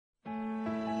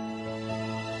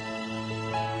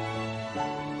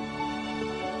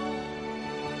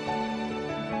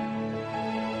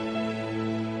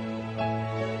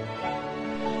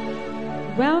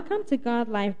Welcome to God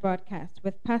Life Broadcast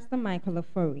with Pastor Michael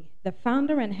Ofori, the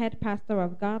founder and head pastor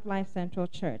of God Life Central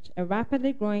Church, a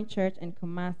rapidly growing church in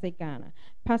Kumasi, Ghana.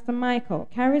 Pastor Michael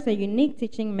carries a unique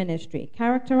teaching ministry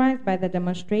characterized by the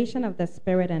demonstration of the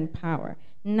Spirit and power.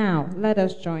 Now, let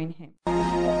us join him.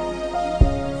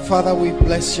 Father, we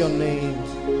bless your name.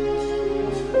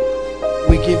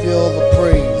 We give you all the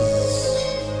praise.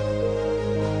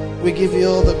 We give you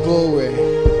all the glory.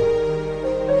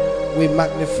 We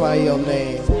magnify your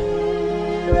name.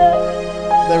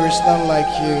 There is none like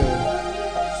you.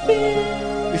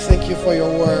 We thank you for your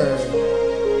word.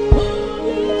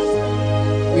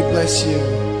 We bless you.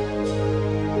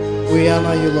 We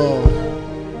honor you, Lord.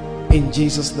 In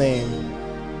Jesus' name.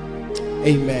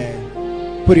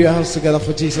 Amen. Put your hands together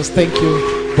for Jesus. Thank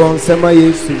you.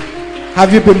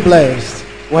 Have you been blessed?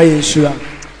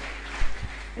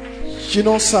 You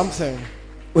know something?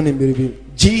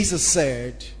 Jesus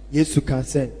said, a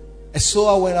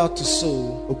sower went out to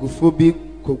sow.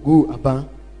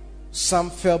 Some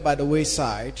fell by the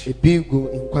wayside.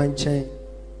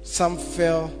 Some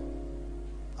fell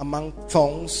among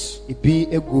thorns.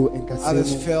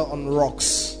 Others fell on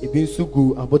rocks. He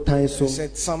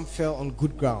said some fell on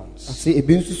good grounds.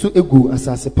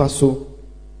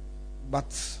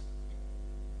 But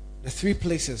the three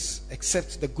places,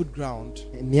 except the good ground,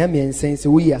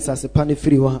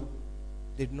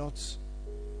 did not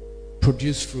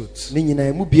produce fruit.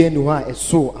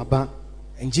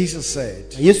 And Jesus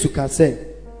said, the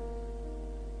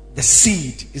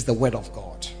seed is the word of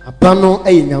God.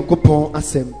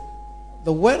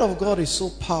 The word of God is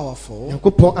so powerful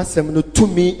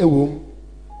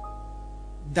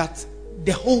that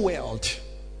the whole world,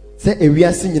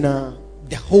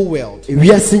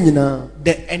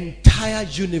 the entire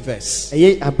universe,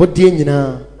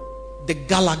 the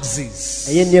galaxies,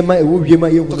 talking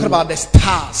about the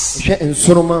stars,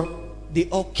 they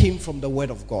all came from the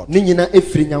word of God. In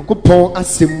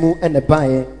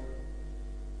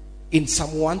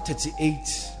Psalm 138, he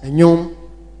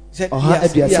said,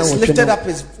 he has lifted up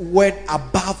his word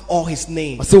above all his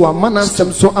names. So the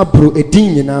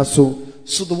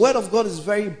word of God is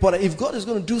very important. If God is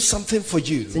going to do something for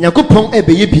you,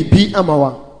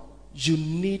 you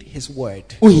need his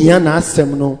word.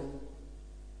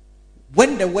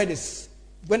 When the word is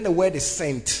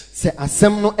sent,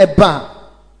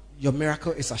 your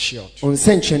miracle is assured.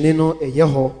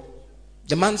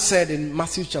 The man said in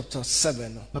Matthew chapter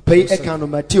 7, Luke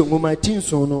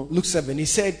 7, he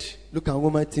said,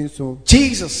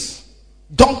 Jesus,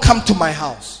 don't come to my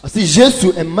house. He said,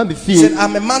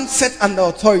 I'm a man set under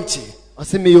authority.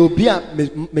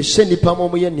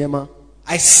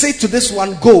 I say to this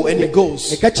one, go, and he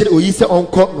goes. I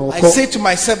say to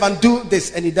my servant, do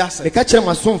this, and he does it. He said,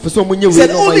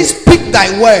 only speak thy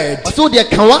word,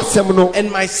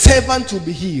 and my servant will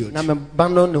be healed.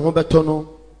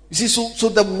 You see, so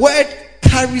the word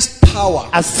carries power.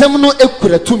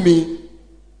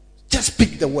 Just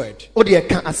speak the word.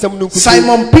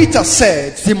 Simon Peter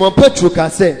said,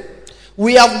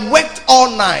 we have worked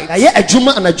all night, we have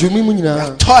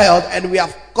toiled, and we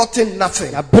have gotten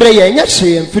nothing. But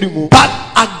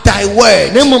at thy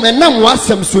word,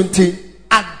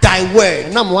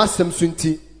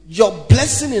 your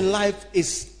blessing in life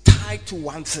is tied to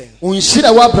one thing: the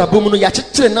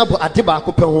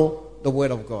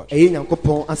word of God.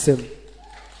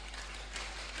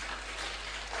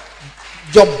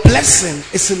 Your blessing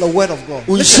is in the word of God.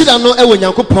 Listen,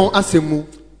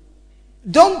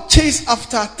 don't chase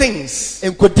after things.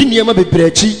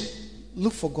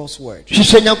 Look for God's word. I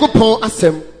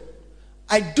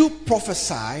do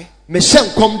prophesy, but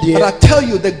I tell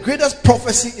you, the greatest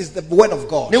prophecy is the word of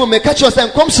God. It's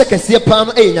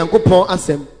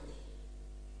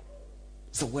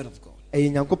the word of God.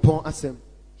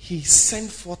 He sent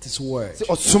forth his word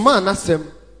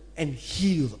and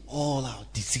healed all our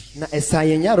disease and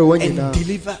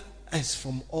deliver us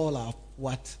from all our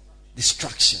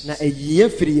distractions. He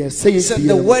said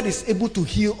the word is able to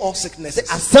heal all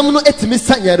sicknesses and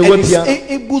is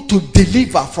able to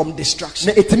deliver from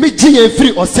distraction.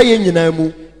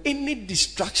 Any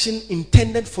distraction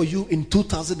intended for you in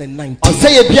 2019, as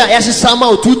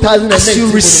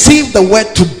you receive the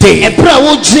word today,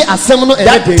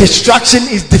 that distraction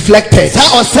is deflected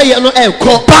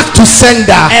back to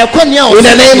sender in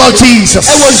the name of Jesus.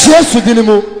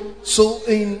 So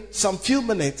in some few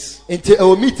minutes, I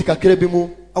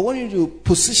want you to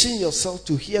position yourself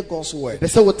to hear God's word. The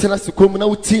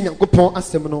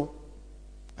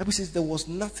Bible says there was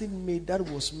nothing made that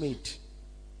was made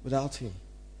without him.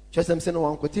 In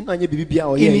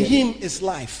him is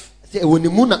life, and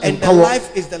the life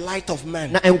is the light of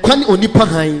man.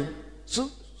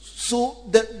 So So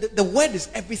the word is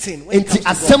everything. When it Enti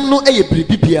comes to asɛm no ɛyɛ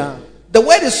biribi biara. the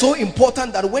word is so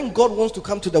important that when God wants to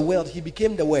come to the world, he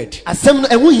became the word. Asɛm no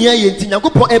ɛho hia yɛ nti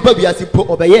Nyankopɔn ɛba wiase po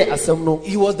ɔbɛyɛ asɛm no.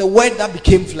 He was the word that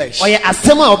became flesh. Ɔyɛ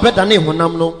asɛm a ɔbɛdane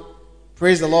honam no.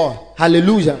 Praise the Lord.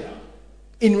 Hallelujah.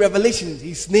 In Revelation,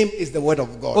 his name is the word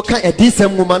of God. Ɔka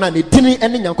ɛdisɛm nwoma na ne dini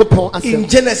ɛne Nyankopɔn asɛm. In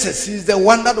Genesis, he's the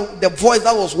one the voice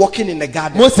that was walking in the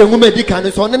garden. Mose nwoma edi kan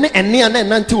so ɔne ne ɛne a na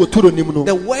ɛnante wɔ turo nim no.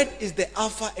 The word is the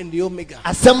Alpha and the Omega.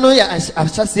 Asɛm no yɛ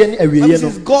ahyɛseɛ ne awieɛ no.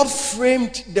 God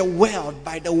framed the world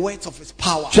by the words of his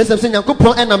power. Twɛsɛm sɛ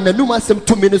Nyankopɔn ɛnam n'anum asɛm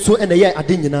tumi no so ɛna ɛyɛ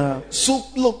ade nyinaa. So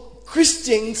look,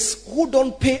 Christians who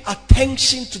don't pay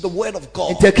attention to the word of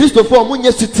God, Nti Kristofo a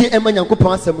wɔnyɛ suti ɛma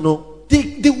Nyankopɔn asɛm no.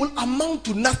 they will amount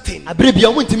to nothing. Abere bia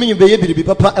wɔn ntumi nyɛ biribi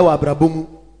papa ɛwɔ abrabɔ mu.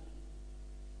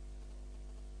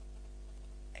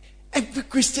 Every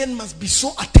Christian must be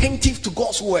so attentive to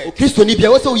God's word. Kristoni bia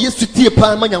wɔsɛ wɔyɛ suti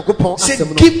pa ɛma Nyankopɔn Say, asɛm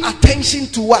no. give attention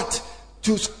to what?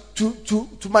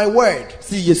 To my word.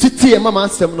 Si yɛ suti ɛma ma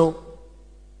asɛm no.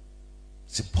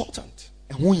 It's important.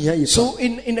 Ɛho hia yɛ. So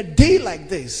in a day like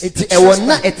this, Enti ɛwɔ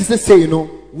na ɛte sɛ sei no.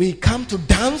 we come to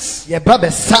dance, Yɛba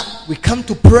bɛsa. we come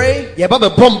to pray, Yɛba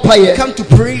bɛbɔ we mpaeɛ. come to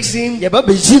praise him, Yɛba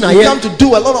bɛyi na we yɛ. come to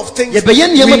do a lot of things. We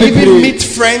Yɛbɛyɛ nneɛma even bebree. meet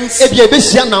friends. Ebia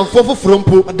yɛbɛhyia namfo foforɔ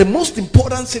mpo. But the most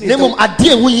important thing Na mmom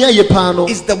adeɛ ɛho hia yɛ paa no.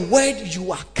 is the word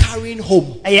you are carrying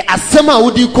home, Ɛyɛ asɛm a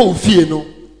wode kɔ wo fie no.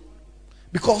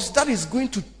 because that is going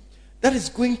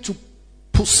to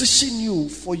position you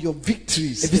for your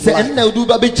victories. Efi in sɛ life. ɛnna wode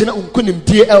ba bɛgyina wo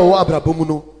nkonimdie ɛwɔ abrabɔ mu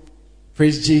no.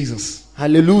 Praise Jesus.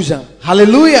 Hallelujah.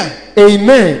 Hallelujah.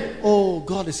 Amen. Oh,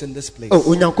 God is in this place. Oh,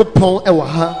 Onyankopɔn ɛwɔ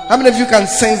ha. How many of you can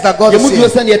sense that God is Yɛmu here? duo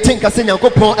sɛ ne yɛte nka sɛ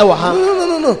Nyankopɔn ɛwɔ ha.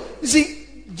 No. You see,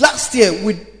 last year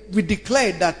we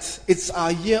declared that it's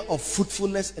our year of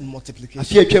fruitfulness and multiplication.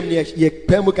 Afi atwam ne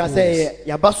yɛpɛ mu ka sɛ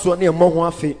yɛaba soɔ ne yɛmmɔ ho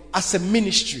afe. As a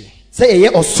ministry, Sɛ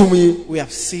yɛyɛ ɔsom yi, we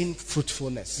have seen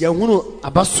fruitfulness. yɛhunu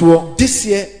aba soɔ. This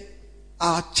year,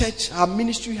 our church, our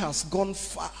ministry has gone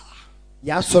far.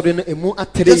 Yɛasɔre no emu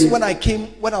atere Just yie.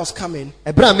 when I was coming,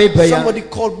 Ɛberɛ a meba ya, somebody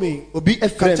called me. obi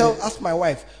ɛfrɛ me. Ask my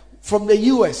wife from the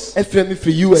US. Ɛfrɛ me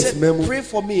firi He US said, ma mu. pray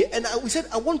for me. And we said,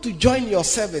 I want to join your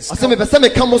service. Ɔsɛ mepɛ sɛ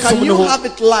meka mo Can som you no ho. have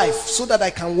it live so that I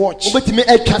can watch? Wobɛtumi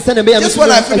atwa sɛ na ɛbɛyɛ me Just so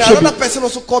when I na finished, ahwɛ another bi. person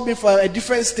also called me from a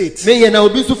different state. Meyɛ na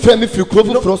obi nso frɛ me firi kuro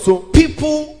foforɔ so.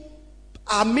 People,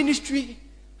 our ministry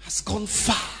has gone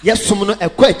far. Yɛsom no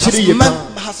ɛkɔ akyiri yie paa.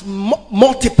 Has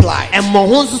multiplied Ɛmmɔ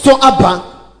ho nso so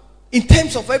aba in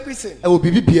terms of everything. ɛwɔ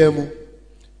biribi biara mu.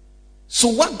 So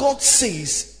what God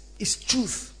says is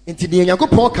truth. Nti deɛ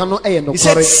Nyankopɔn ka no ɛyɛ He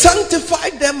said, nokware. sanctify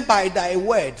them by thy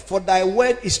word, for thy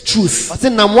word is truth.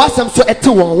 Ɔsɛ nam w'asɛm so ɛte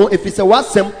wɔn ho ɛfiri sɛ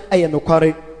w'asɛm ɛyɛ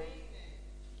nokware.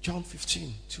 John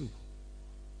 15:2.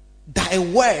 Thy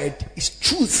word is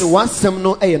truth. Sɛ w'asɛm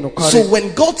no ɛyɛ So nokware.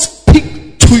 when God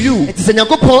speaks to you, Ɛti sɛ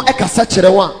Nyankopɔn ɛkasa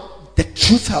kyerɛ wo a, the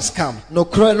truth has come.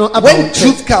 nokware no aba wo When nkyɛn.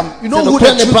 truth comes, you know Sɛ who the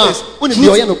nokware ne ba, truth wonim is.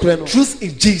 deɛ ɔyɛ nokware no. Truth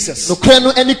is Jesus. Nokware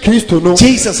no ɛne Kristo no.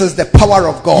 Jesus is the power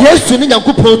of God. Yesu ne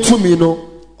Nyankopɔn tumi no.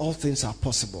 All things are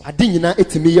possible. Ade nyinaa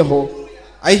ɛtumi yɛ hɔ.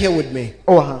 Are you here with me?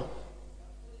 Ɔwɔ ha.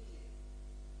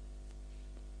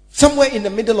 Somewhere in the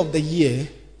middle of the year,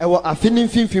 Ɛwɔ afe ne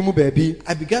mfimfini mu baabi.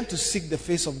 I began to seek the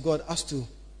face of God as to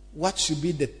what should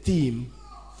be the theme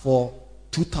for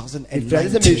Ɛfiri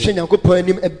sɛ 2019. mehwɛ Nyankopɔn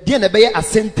anim, deɛ na ɛbɛyɛ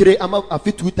asɛntere ama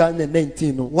afe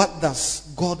 2019 no. What does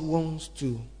God want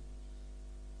to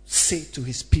say to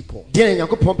his people? Deɛ na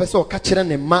Nyankopɔn pɛ sɛ ɔka kyerɛ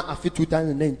ne mma afe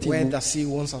 2019 Where mu. does he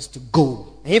want us to go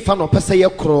Ɛhefa na ɔpɛ sɛ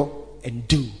yɛkorɔ and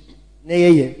do? na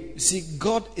yɛyɛ. You see,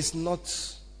 God is not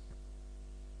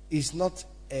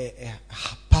a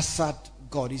haphazard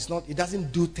God. He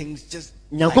doesn't do things just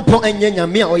like Nyankopɔn ɛnyɛ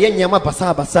nyame a ɔyɛ nneɛma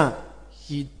basaa.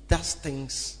 he does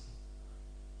things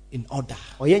in order.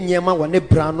 Ɔyɛ nneɛma wɔ ne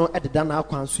bra no ɛdeda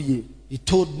n'akwan so yie. He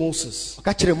told Moses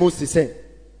Ɔka kyerɛ Mose sɛ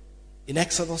in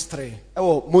Exodus 3,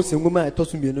 ɛwɔ Mose nwoma a ɛtɔ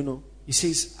so mmienu no. he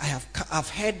says, I've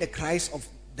heard the cries of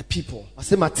the people,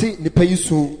 Ɔsɛ mate nipa yi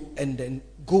su, and then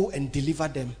go and deliver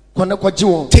them. kɔ na kɔgye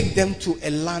wɔn. Take them to a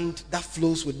land that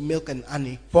flows with milk and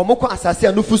honey, Fa ɔmo kɔ asase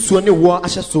a nufusuo ne woɔ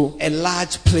ahyɛ so. a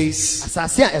large place,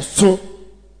 Asase a ɛso.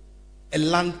 a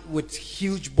land with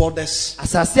huge borders,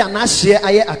 Asase a n'ahyeɛ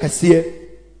ayɛ akɛseɛ.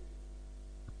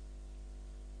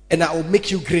 and I will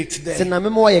make you great Sɛ there. na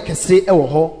mema wɔyɛ kɛse ɛwɔ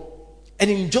hɔ. And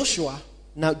in Joshua,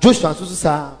 Na Joshua nso so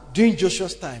saa. during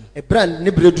Joshua's time, Ɛberɛ a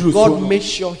ne berɛ duru so God no. made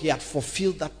sure he had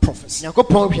fulfilled that prophecy.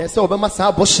 Nyankopɔn hwɛ sɛ ɔbɛma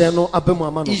saa bɔhyɛ no aba mu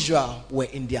ama no. Israel were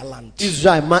in their land.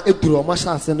 Israel ma eduru ɔmo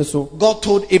ahyɛase no so. God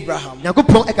told Abraham,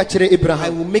 Nyankopɔn ɛka kyerɛ I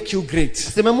Abraham. will make you great.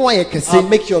 Sɛ mema wɔyɛ I'll kɛse.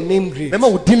 make your name great. Mema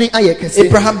wo dini ayɛ kɛse.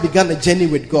 Abraham began a journey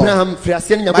with God. Abraham firi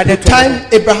aseɛ ne By the Nyankopɔn time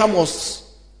Abraham was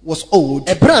was old,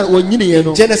 in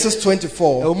Genesis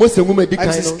 24, Bible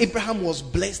says Abraham was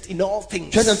blessed in all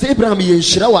things. He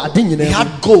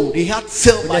had gold, he had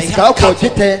silver, he had cattle.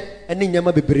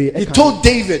 He told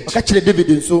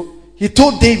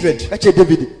David,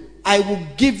 I will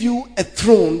give you a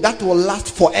throne that will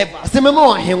last forever. Up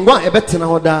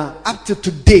to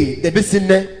today,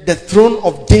 the throne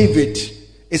of David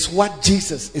is what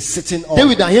Jesus is sitting on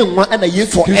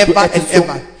forever and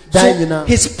ever. So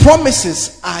his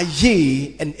promises are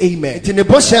yea and amen.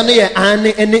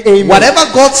 Whatever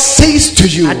God says to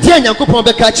you,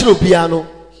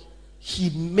 he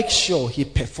makes sure he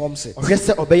performs it.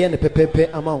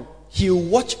 He will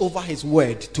watch over his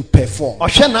word to perform.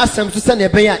 But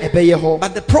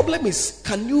the problem is,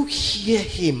 can you hear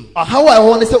him?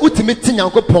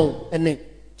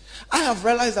 I have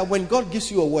realized that when God gives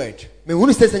you a word, no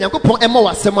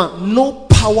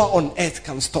power on earth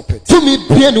can stop it. No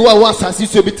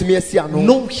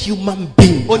human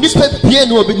being can stop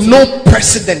it. No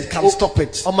president can stop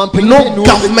it. No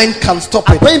government can stop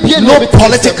it. No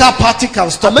political party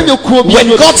can stop it.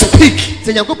 When God speaks,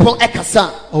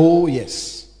 oh yes,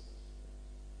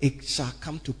 it shall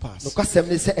come to pass.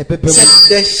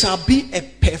 There shall be a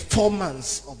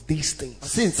performance of these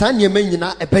things. So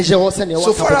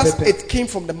far as it came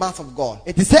from the mouth of God.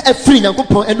 But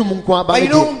you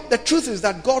know, the truth is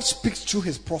that God speaks through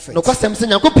his prophets.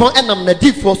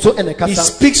 He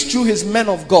speaks through his men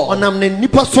of God.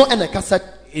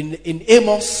 In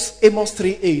Amos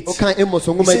 3:8,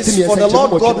 it says, for the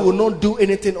Lord God will not do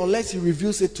anything unless he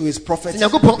reveals it to his prophets, his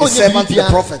servants, the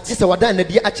prophets.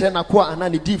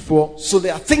 So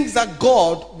there are things that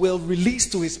God will release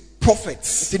to his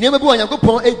prophets, and it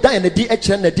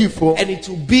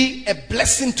will be a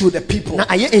blessing to the people.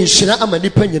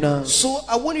 So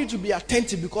I want you to be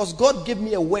attentive, because God gave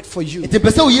me a word for you.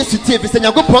 Hallelujah.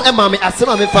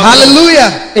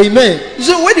 Amen.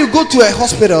 So when you go to a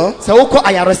hospital,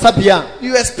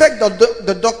 you expect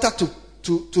the doctor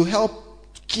to help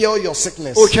cure your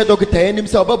sickness.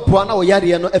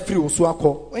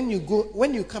 When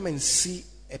you come and see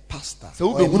a pastor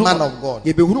or a man of God,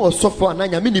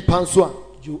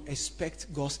 you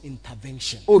expect God's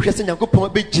intervention.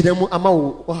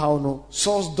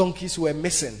 Saul's donkeys were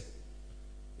missing.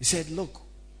 He said, look,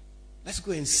 let's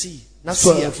go and see. He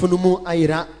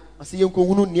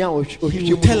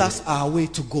will tell us our way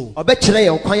to go.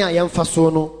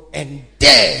 And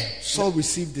there, Saul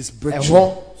received this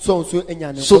breakthrough. So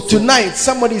tonight,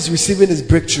 somebody is receiving his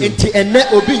breakthrough.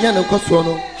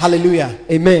 Hallelujah.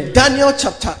 Amen. Daniel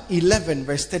chapter 11,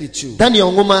 verse 32. When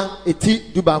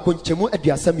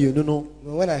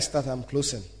I start, I'm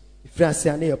closing.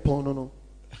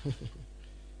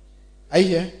 Are you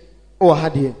here?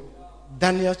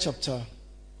 Daniel chapter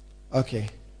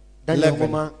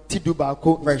 11,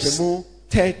 verse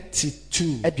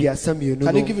 32.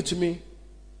 Can you give it to me?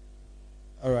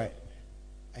 All right.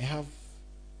 I have.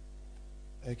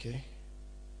 Okay.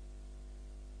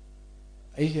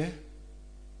 Are you here?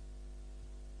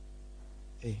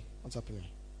 Hey, what's happening?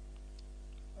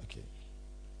 Okay.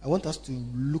 I want us to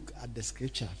look at the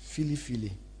scripture.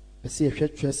 Fili.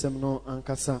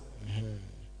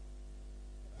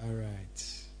 All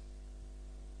right.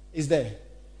 Is there?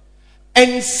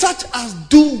 And such as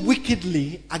do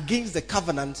wickedly against the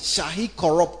covenant shall he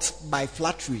corrupt by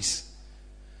flatteries.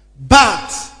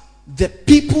 But the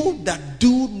people that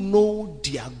do know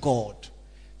their God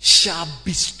shall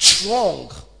be strong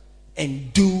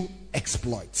and do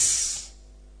exploits.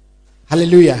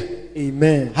 Hallelujah.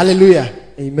 Amen. Hallelujah.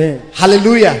 Amen.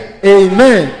 Hallelujah.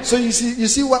 Amen. So you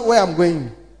see where I'm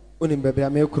going.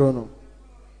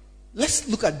 Let's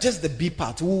look at just the B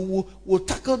part. We'll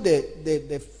tackle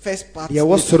the first part.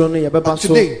 But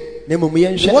today, we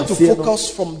want to focus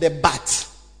from the but.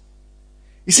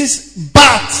 It says,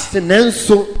 but the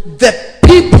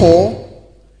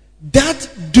people that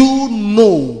do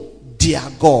know their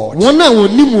God,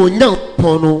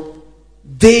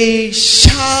 they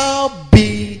shall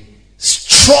be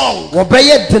strong and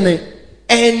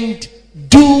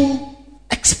do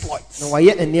exploits.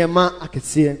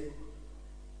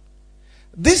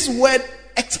 This word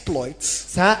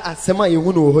exploits,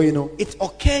 it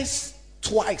occurs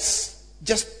twice,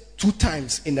 just 2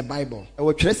 times in the Bible.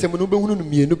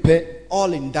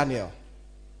 All in Daniel.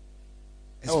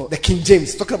 The King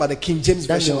James. Talking about the King James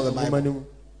version of the Bible.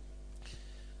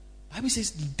 Bible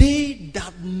says, they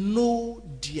that know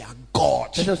their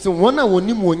God, they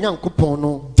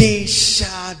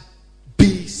shall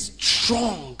be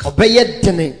strong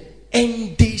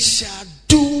and they shall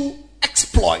do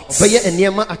exploits.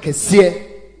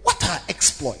 What are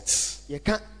exploits?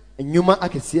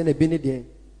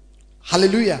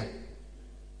 Hallelujah.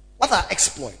 What are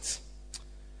exploits?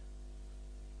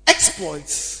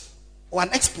 Exploits, or an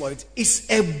exploit, is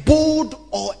a bold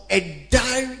or a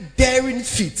daring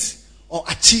feat or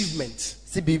achievement.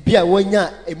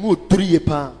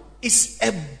 It's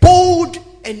a bold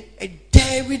and a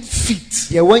daring feat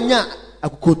or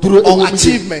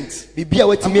achievement. I'm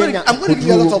going to give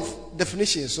you a lot of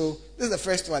definitions. So this is the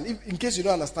first one. In case you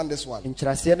don't understand this one.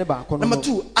 Number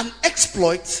 2, an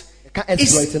exploit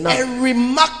is a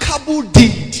remarkable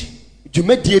deed, an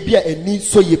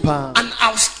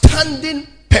outstanding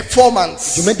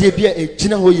performance.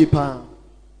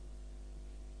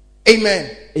 Amen.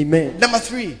 Amen. Number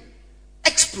 3,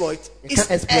 exploit is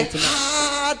a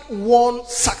hard-won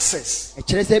success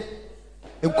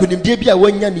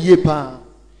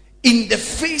in the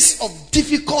face of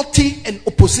difficulty and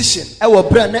opposition.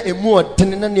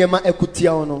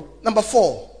 Number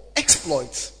 4,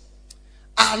 exploits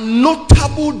are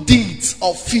notable deeds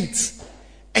or feats,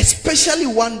 especially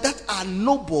ones that are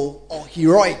noble or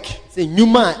heroic. 5,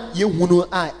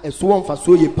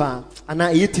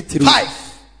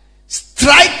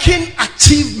 striking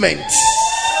achievements.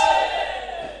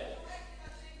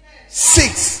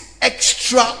 6,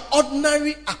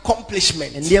 extraordinary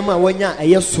accomplishments. 7,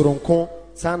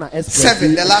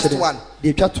 the last one,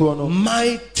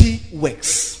 mighty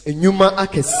works.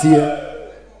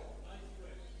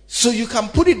 So you can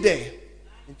put it there.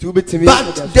 But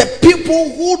the people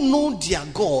who know their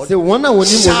God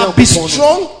shall be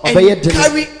strong and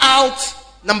carry out,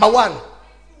 number 1,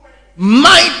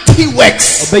 mighty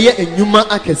works.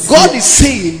 God is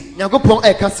saying,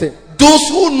 those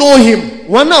who know him,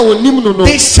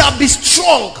 they shall be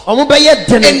strong and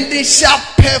they shall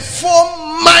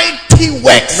perform mighty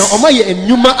works.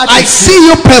 I see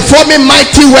you performing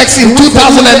mighty works in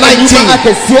 2019.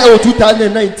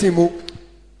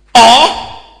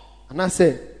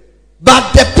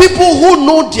 But the people who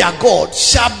know their God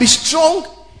shall be strong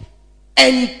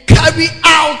and carry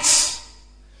out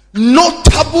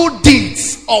notable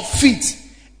deeds of feats,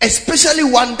 especially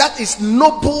one that is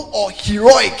noble or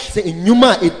heroic. Have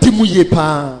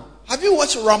you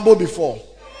watched Rambo before?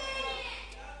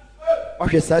 Or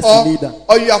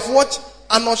you have watched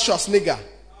Arnold Schwarzenegger,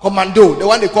 Commando, the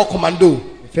one they call Commando.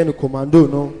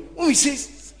 When we say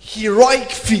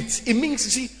heroic feats, it means,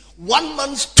 you see, one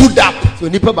man stood up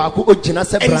and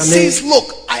says,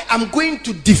 look, I am going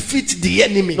to defeat the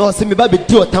enemy. I'm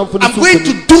going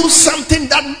to do something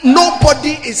that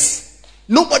nobody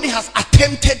has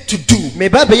attempted to do.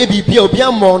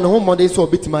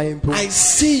 I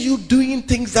see you doing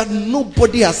things that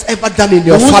nobody has ever done in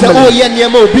your family.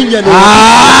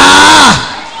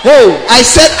 I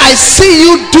said, I see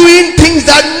you doing things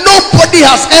that nobody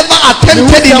has ever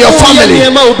attempted in your family.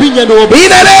 In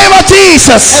the name of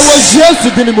Jesus.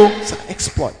 It's an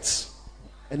exploit.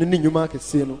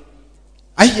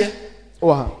 I hear.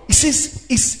 It says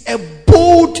it's a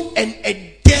bold and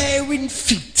a daring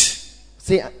feat,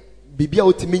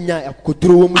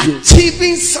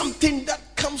 achieving something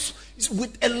that comes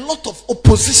with a lot of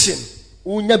opposition.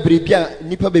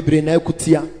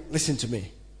 Listen to me.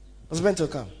 I was meant to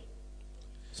come.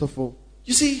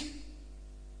 You see,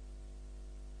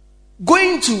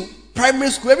 going to primary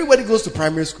school, everybody goes to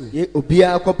primary school.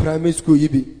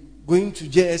 Going to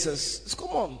JSS, it's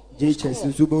common. Going to SHS,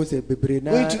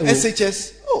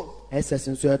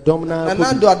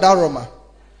 Nanando Adaroma.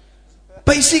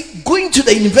 But you see, going to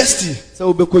the university,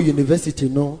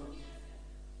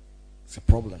 it's a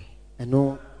problem.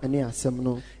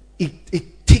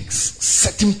 It takes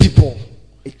certain people.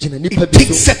 It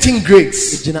takes certain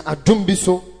grades.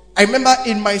 I remember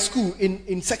in my school,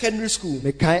 in secondary school,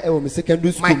 my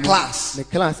class,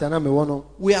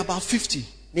 we are about 50.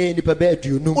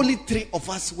 Only 3 of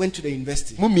us went to the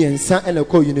university.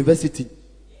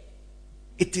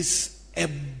 It is a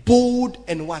bold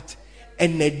and what?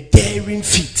 And a daring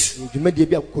feat to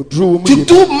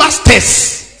do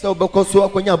masters, to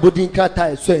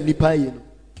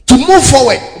move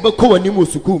forward.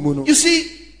 You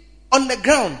see, on the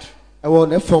ground,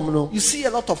 you see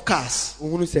a lot of cars,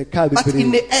 but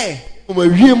in the air,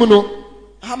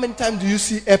 how many times do you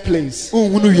see airplanes?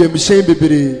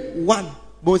 1.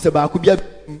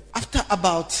 After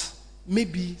about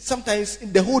maybe sometimes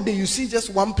in the whole day you see just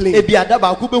one plane.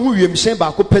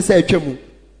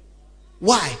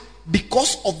 Why?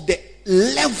 Because of the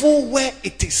level where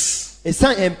it is. On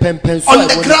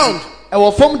the ground,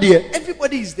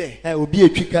 everybody is there. But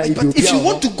if you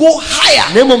want to go higher,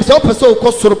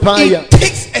 it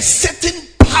takes a certain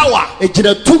power. It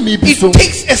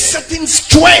takes a certain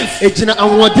strength.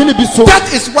 That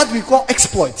is what we call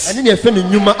exploits.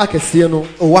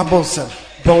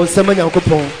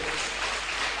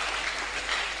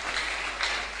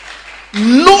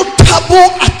 notable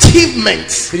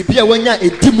achievements. Biribi a wanya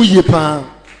edi mu yie pa.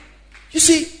 You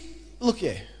see, look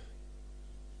here.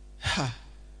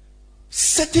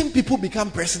 Certain people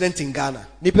become president in Ghana.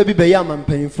 Nipa bi be ya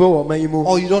mampanyimfo wo man yi mu.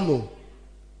 Or you don't know.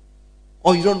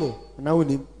 Or you don't know. Na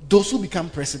wonim. Those who become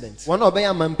presidents, One obe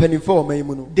ya mampanyimfo wo man yi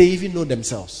mu no. they even know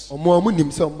themselves. Omo amu nim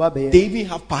se omba be. They even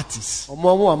have parties.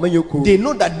 Omo amanyoku. They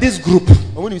know that this group,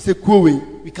 Omo nim se kuo we.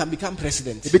 we can become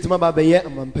president. Ebetima ba be ye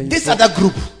mampanyimfo. This other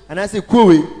group, Ana se kuo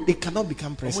we. they cannot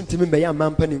become Omo president. ntimi be ya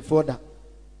mampanyimfo da.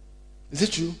 Is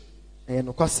it true? Eye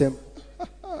no kwasem.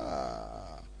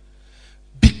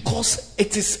 Because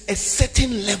it is a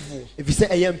certain level. If you say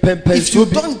eye mpempen If you so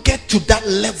bi. don't get to that Se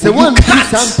level, one you san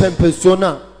can't pempen so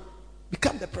na.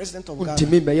 become the president of Ghana.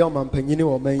 Ntimi be ye mampanyini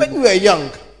wo man When yi. we were young,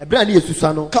 Ebra na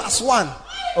yesusa no. class 1,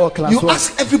 Oh class you 1.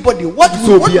 ask everybody, what do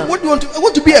So you be a- want to? I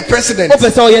want to be a president. O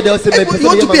pese o ye de o se be You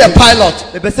want to be a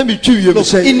pilot. Me pese mi twi wie mu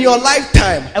Look, in your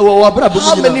lifetime, E wo abra bo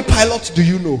how mu many nyina. pilots do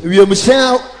you know? Wie mu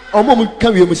hyen omo mu ka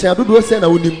wie mu hyen dodo se na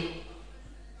wonim.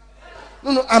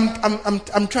 No,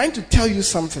 I'm trying to tell you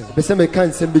something. Pese me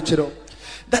kan sem bi kiro.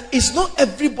 That it's not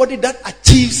everybody that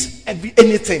achieves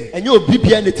anything. Enye obi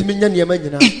bia na timi nya niam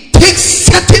nyina. It takes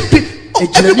certain people.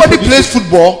 Oh, everybody plays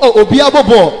football, Oh obi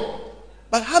abobo.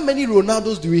 but how many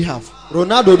Ronaldos do we have?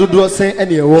 Ronaldo dodo sen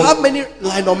ene ewo. How many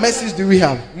Lionel Messis do we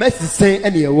have? Messi sen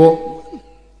ene ewo.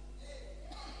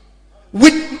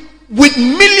 With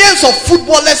millions of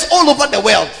footballers all over the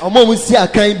world, Omo mu si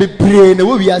akan bebre na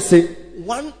wo wi ase.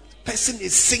 one person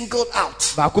is singled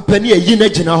out. Ba ko pani ayi na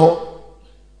gina ho.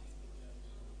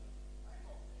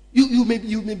 You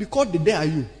may be called the day are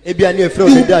you. Ebia na efre o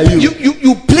de da you.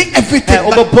 You play everything, Eh,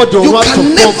 but overboard, you you have can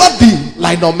to never be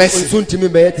Lionel Messi. So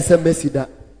ntimi be ye te se Messi da.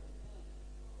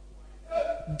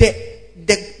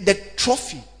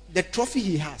 The trophy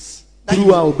he has, that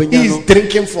Through our he is Benyano.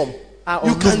 drinking from. Ah,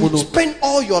 You oh, can no, no. spend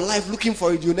all your life looking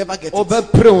for it, you never get O it.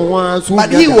 be pre won so.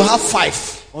 But he will have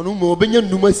 5. Onu mo obenya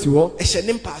numa si ho. A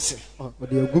shenim passing. O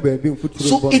de agu ba bi mfuturo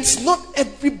So bo. it's not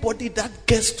everybody that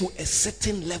gets to a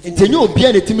certain level. Ntenye obi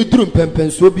a na timi duru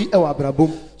mpempen so bi e wa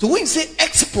brabom. So when you say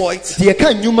exploits, Ti e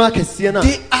kan nyuma kese na.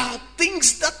 they are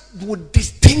things that would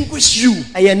distinguish you.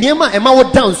 Eye niema e ma wo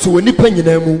dance wo nipa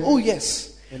nyina mu. Oh yes.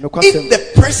 No question. If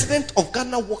the president of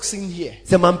Ghana walks in here,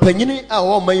 Se mampanyini a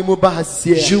wo man mu ba ha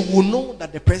sie. you will know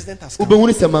that the president has come.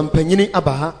 Ubehunu se mampanyini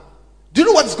aba ha. Do you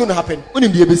know what is going to happen?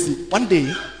 Onim de ebesi. One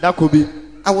day, Da ko bi.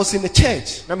 I was in a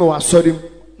church. Na me wa sorry.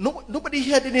 Nobody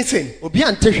heard anything. Obi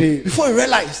ante hwe. Before I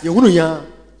realized, Ye hunu ya.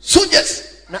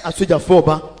 soldiers. Na asoja fo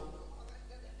ba.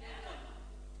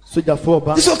 Soja fo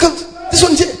ba. This one comes. This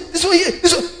one here. This one here.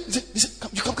 This one. This,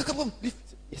 come, you come. Leave.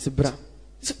 Yes bra.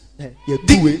 This one. Ye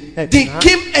tuwe. They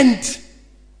came and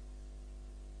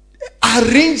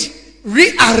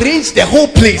rearranged the whole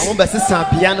place. Awon be sesa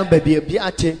bia no ba bia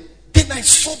ate. Then I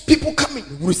saw people coming.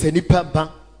 Hunu se nipa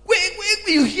ba. Where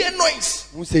you hear noise?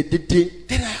 Hunu se dede.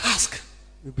 Then I ask,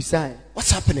 Me bisai.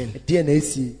 what's happening? De na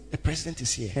esi. The president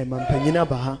is here. E mampanyini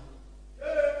aba ha.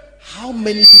 How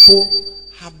many people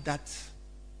have that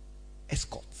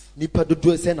escort? Nipa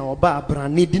dodo se na oba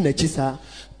abrane di na chi sa.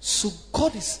 So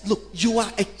God is, look, you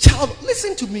are a child.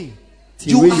 Listen to me.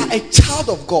 You Tiwe. are a child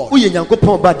of God. Uye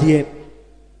Nyankopon ba de.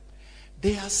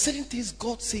 There are certain things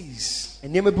God says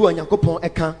Enema bi wa Nyankopon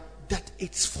eka that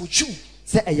it's for you.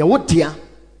 se eye wo dia.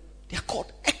 They are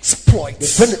called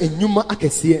exploits. Fe no enyuma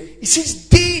akese. It says,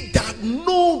 they that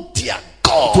know their To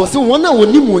God, se wona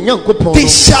woni mu Nyankopon they no.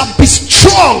 shall be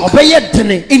strong. Obeye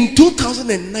dene. In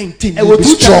 2019, E you'll wo be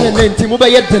strong. 2019 mo be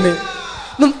ye dene.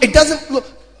 No, it doesn't. Look,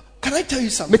 can I tell you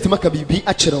something? Metima ka bibi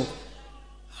a kire.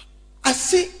 I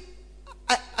say,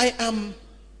 I am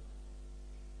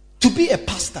to be a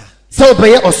pastor. Se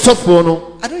obeye osofo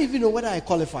no. I don't even know whether I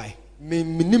qualify. Me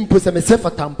nim po se me se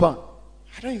fatampa.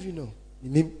 I don't even know.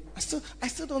 Nim. I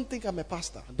still don't think I'm a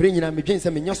pastor. Abre nyina me dwen se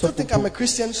me I nya still sofo. think I'm a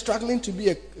Christian struggling to be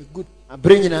a good.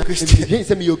 Abre nyina me Christian. dwen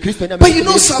se me yo Kristo nya. But you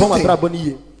know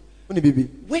something? Oni bibi.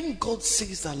 When God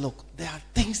says that, look, there are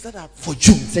things that are for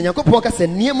you. Se Nyankopon ka se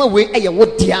niema we eye wo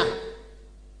dia.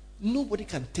 Nobody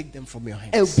can take them from your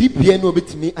E hands. bibia no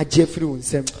obetimi agye firi wo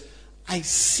nsam. I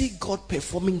see God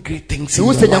performing great things Se in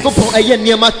wo your se life. Nyankopon eye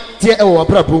niema tie e wo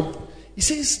abrabom. He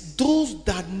says, those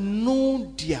that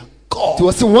know their Ti God,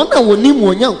 wo se wona woni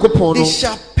mu Nyankopon they no.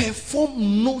 shall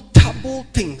perform notable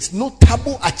things,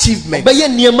 notable achievements. Be ye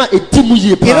niema edi mu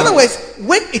ye pa. In other words,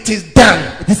 when it is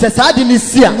done, It is a sad in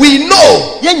sia. we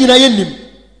know Ye nyina ye nim.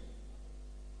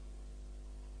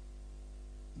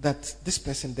 that this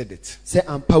person did it Se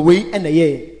ampa we na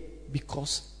ye.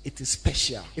 because it is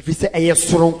special, If you say eye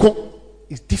soronko,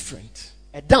 it's different,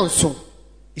 e danso,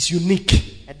 it's unique,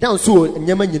 e danso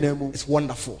nyama nyina mu. it's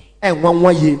wonderful.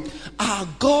 Our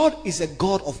God is a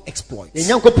God of exploits.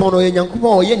 God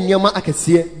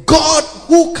God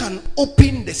who can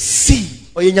open the sea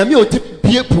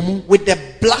with the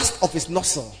blast of his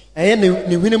nostril.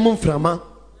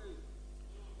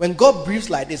 When God breathes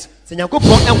like this,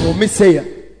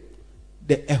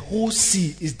 a whole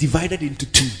sea is divided into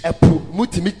two.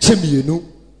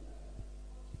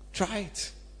 Try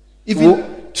it. Even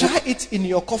try it in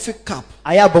your coffee cup.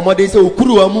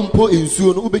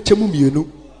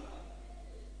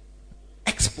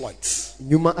 Exploits.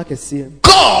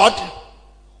 God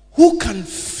who can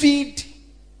feed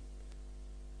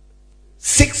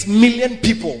 6 million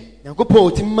people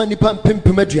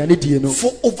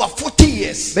for over 40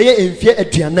 years.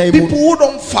 People who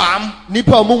don't farm, who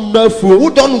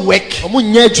don't work, who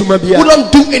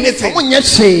don't do anything, who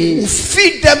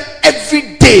feed them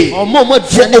every day for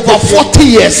over 40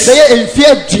 years.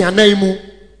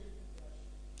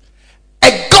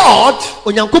 A God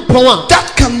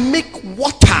that can make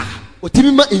water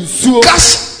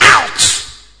gush out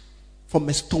from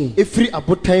a stone.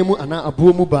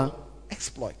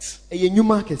 Exploits.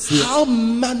 How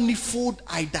manifold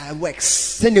are thy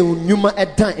works.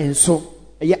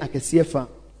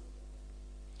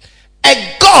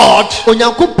 A God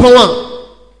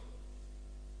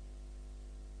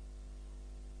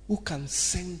who can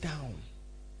send down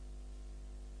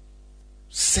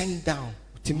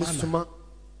manna,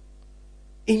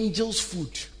 angels'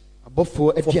 food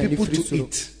for people to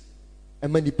eat.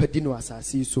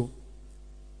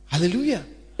 Hallelujah.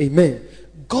 Amen.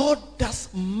 God does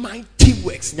mighty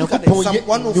works. Look at Psalm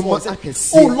 104.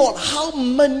 Oh Lord, how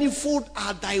manifold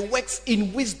are thy works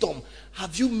in wisdom.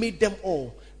 Have you made them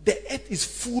all? The earth is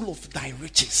full of thy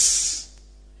riches.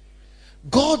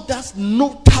 God does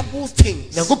notable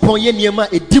things.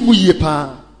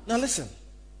 Now listen.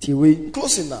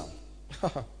 Closing now.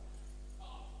 Are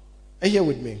you here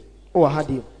with me? Oh, I had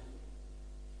you.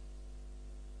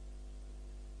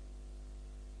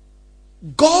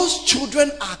 God's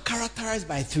children are characterized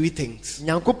by three things.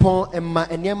 What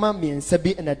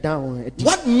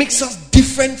makes us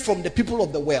different from the people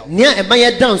of the world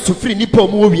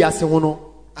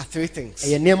are three things.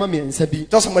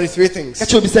 Tell somebody three things.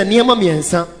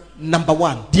 Number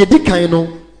one,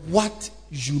 what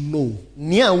you know.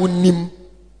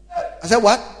 I said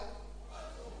what?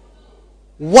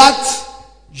 What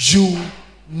you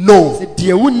know.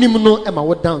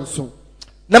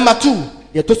 Number two,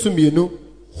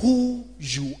 who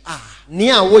you are.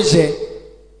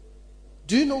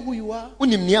 Do you know who you are?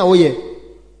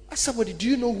 Ask somebody, do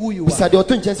you know who you are?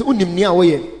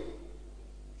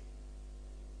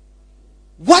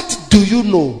 What do you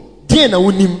know?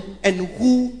 And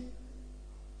who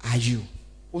are you?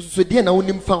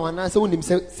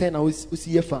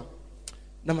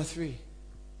 Number three,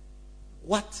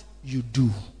 what you do.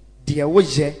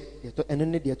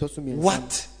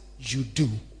 What you do.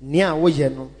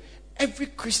 Every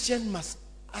Christian must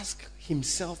ask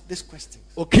himself this question.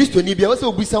 What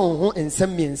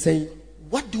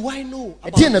do I know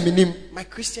about my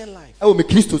Christian life?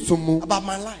 About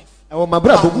my life?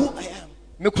 About who I am?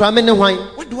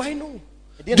 What do I know?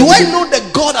 Do I know the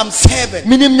God I'm serving?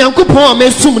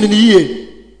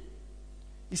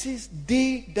 He says,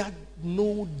 they that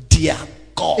know their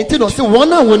God.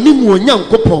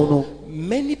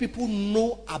 Many people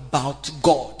know about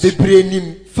God.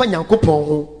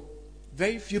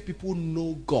 Very few people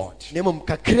know God.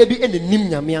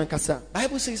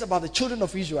 Bible says about the children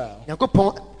of Israel. He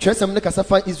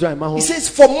says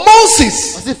for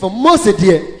Moses,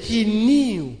 he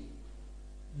knew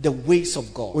the ways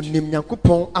of God.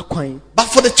 But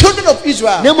for the children of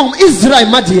Israel,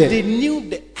 they knew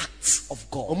the acts of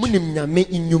God.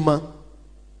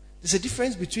 There's a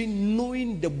difference between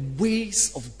knowing the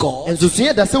ways of God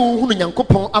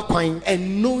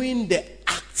and knowing the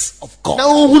acts of God.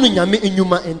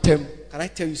 Can I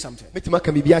tell you something?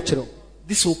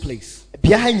 This whole place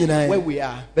where we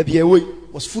are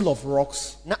was full of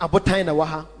rocks,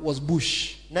 was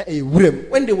bush.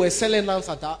 When they were selling lands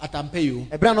at Ampeyo,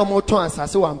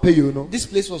 this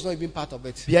place was not even part of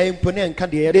it.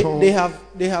 They have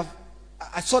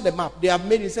I saw the map. They have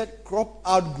made it, said crop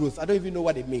outgrowth. I don't even know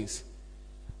what it means.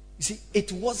 You see,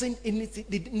 it wasn't anything.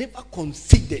 They never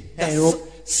considered that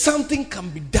something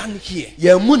can be done here.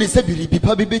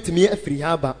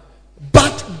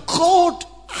 But God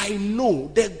I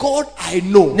know, the God I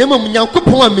know,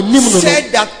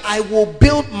 said that I will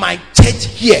build my church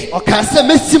here.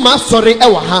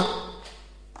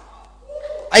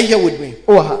 Are you here with me?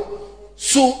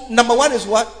 So number one is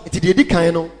what?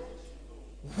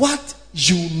 What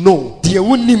you know.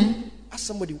 Ask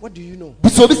somebody, what do you know?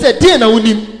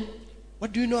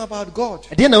 What do you know about God?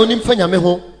 ɛdeɛ na wonim fa nyame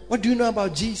ho What do you know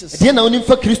about Jesus? ɛdeɛ na wonim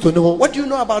fa kristo ne ho What do you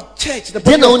know about church, the ɛdeɛ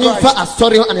body na of wonim fa Christ?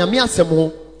 asɔre ho anyame asɛm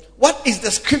ho What is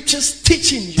the scriptures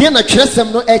teaching you? ɛdeɛ na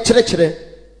twerɛsɛm no ɛkyerɛkyerɛ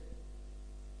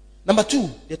Number 2,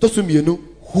 deɛ ɛtɔ so mmienu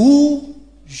who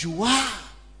you are.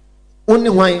 wo ne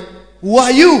hwan Who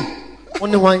are you? wo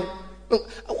ne hwan No,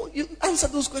 I want you answer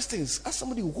those questions. Ask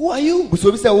somebody, who are you? busa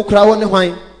obi sɛ wo koraa wo ne hwan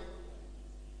Who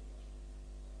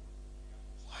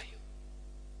are you?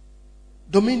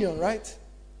 Dominion, right?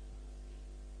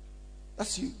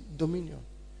 That's you, dominion.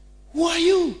 Who are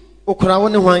you? wo koraa wo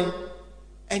ne hwan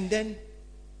And then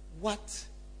what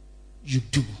you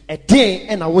do. ɛdeɛn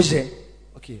ɛna woyɛ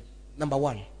Okay, number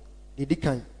 1, deɛ di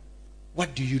kan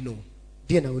what do you know?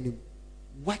 deɛ na wonim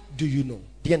What do you know?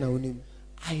 deɛ na wonim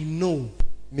I know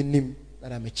menim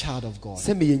that I'm a child of God,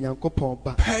 sɛ meyɛ nyankopɔn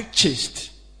ba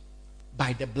purchased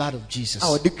by the blood of Jesus. a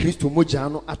ɔde kristo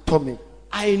mogyaa no atɔ me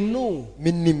I know,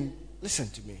 menim listen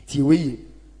to me. tie wei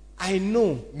I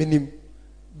know menim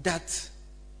that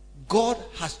God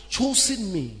has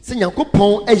chosen me. sɛ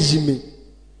nyankopɔn ayi me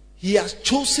He has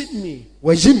chosen me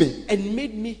wayi me and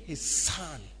made me his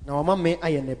son. na wama me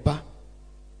ayɛ ne ba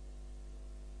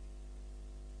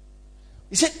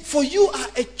He said, for you are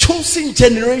a chosen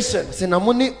generation, sɛ na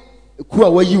mo ne kuo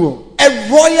a wayi wɔn a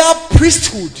royal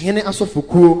priesthood, hene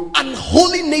asɔfokuo an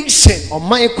holy nation,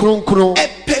 ɔman kronkron a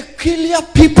peculiar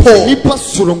people. nipa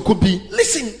soronko bi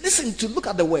Listen to look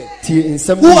at the word. tie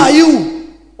nsɛm Who bi. are you?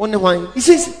 wo ne hwan He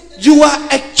says, you are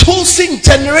a chosen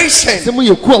generation. sɛ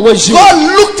moyɛ kuo a wayi wɔn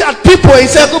God looked at people and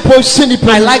said, nyankopɔn hyɛ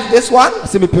nipa I yi. like this one.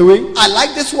 sɛ mepɛ wei I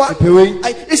like this one. mepɛ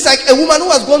wei It's like a woman who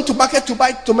has gone to market to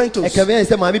buy tomatoes. ɛka bɛyɛ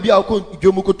sɛ maame bi a wokɔ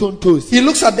dwom kɔtɔ ntoosi He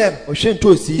looks at them. ɔhwɛ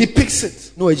ntoosi He picks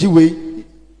it. na wagyi wei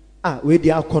a wei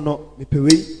deɛ akɔnɔ mepɛ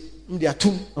wei They are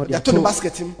two. na They are two in the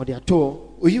basket. Him. ɔde atɔ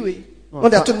Oh, you wait. No,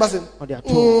 they are two in the basket. ɔde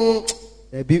atɔ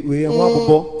ɛbi wei ɛho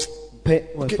abobɔ pɛ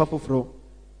wɔfa foforɔ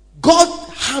God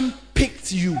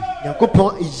handpicked you.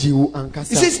 nyankopɔn yi wo He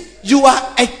ankasa says, you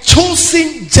are a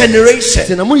chosen generation.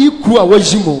 sɛ na moyi kuo a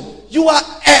wayi mo You are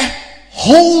a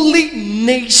holy moyɛ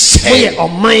nation.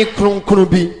 ɔman kronkron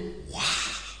bi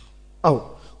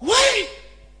wow Why?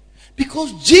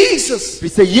 Because Jesus firi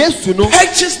sɛ yesu no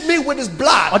purchased me with his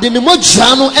blood. ɔde ne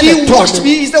mogyaa no He ɛne washed tɔɔ me.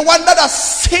 me He's the one that has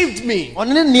saved me.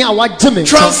 ɔne ne nea a wagye me nkwa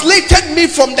Translated me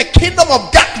from the kingdom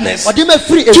of darkness. ɔde me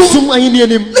firi esum ahenni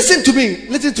anim Listen to me.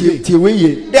 Listen to me. tie wei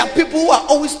yie There are people who are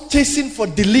always chasing for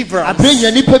deliverance. abere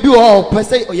nya nipa bi wɔ hɔ a ɔpɛ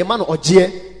sɛ ɔyɛ ma no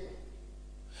ɔgyeɛ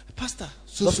Pastor,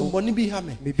 so somebody be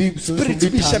hammer. Maybe Spirit sunsun bi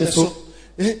be taa me shame so.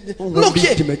 so. Look bi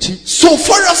here. di m'akyi. So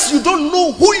far as you don't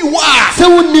know who you are, sɛ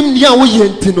wonim nea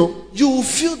woyɛ nti no you will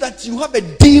feel that you have a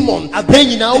demon. abere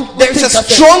nyinaa There is a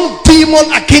strong demon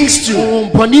against you.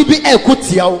 mpɔne bi ɛɛko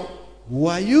tia wo Who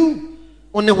are you?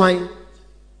 wo ne hwan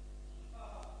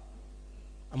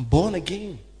I'm born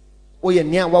again. woyɛ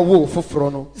nea wawo wo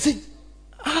foforɔ no See,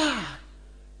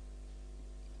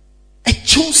 a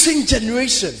chosen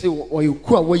generation, sɛ ɔyɛ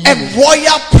kuo a wayi a mo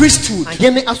royal priesthood.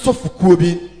 adeɛ ne asɔfokuo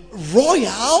bi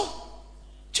Royal?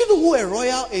 Do you know who a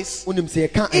royal is? wonim sɛ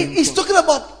yɛka He's talking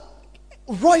about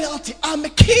royalty. I'm a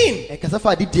king. ɛkasa fa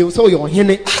adedie sɛ woyɛ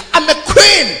ɔhene I'm a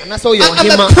queen. anaasɛ woyɛ I'm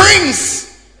a ɔhema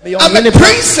prince. meyɛ I'm a ɔhene ba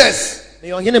princess.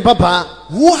 meyɛ ɔhene babaa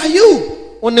Who are you?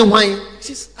 wo ne hwan He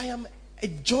says, I am a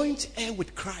joint heir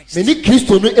with Christ. mene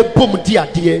kristo no ɛbom di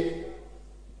adeɛ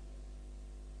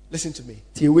Listen to me.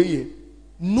 tie wei yie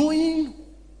Knowing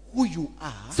who you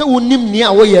are sɛ wonim nea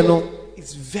a woyɛ no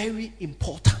is very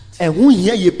important. ɛho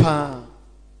hia yie paa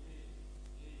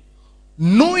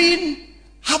Knowing,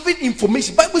 having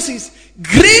information. Bible says,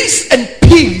 grace and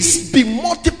peace be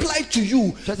multiplied to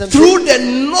you through the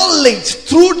knowledge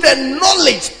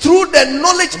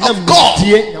of God.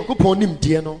 nimdeɛ nyankopɔn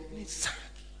nimdeɛ no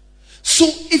So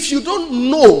if you don't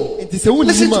know, Nti sɛ wonim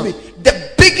listen to a- me.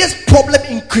 The biggest problem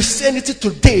in Christianity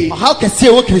today ɔhaw kɛseɛ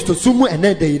a ɛwɔ kristo so mu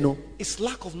ɛnɛ da yi no is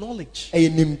lack of knowledge. ɛyɛ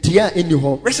nimdeɛ a ɛnni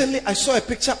hɔ Recently, I saw a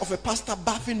picture of a pastor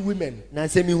bathing women. na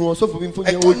sɛ mehu ɔsɔfo bi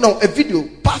mfonyɛ No, a video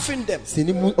bathing them.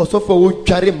 sini mu ɔsɔfo a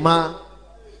wɔdware mmaa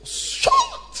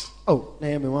Short, na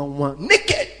yɛ me wanwa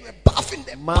naked, bathing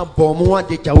them. mmaa bɔ mo ho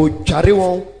adagya wɔdware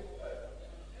wɔn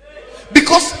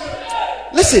Because,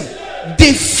 listen,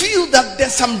 they feel that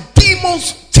there's some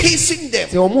demons chasing them.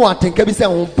 sɛ ɔmo wɔ atenka bi sɛ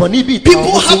ahombɔne bi taa People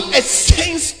ɔmo so have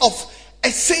a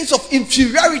sense of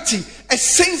inferiority, a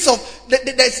sense of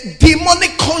there's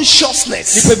demonic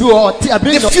consciousness. nipa bi wɔ hɔ ɔte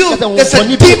abere They na feel ɔka sɛ there's a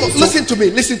ahombɔne bi demon. wɔ so Listen to me.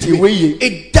 Listen to Tie wei me. ye.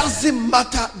 It doesn't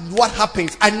matter what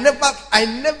happens. I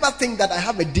never think that I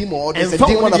have a demon or there's a ɛmfa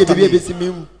demon wɔn deɛ after biribi me.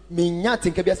 ebesi menya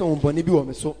atenka bi sɛ ahombɔne bi wɔ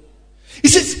me so He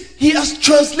says, He has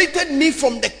translated me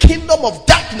from the kingdom of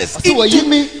darkness into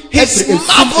His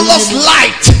marvelous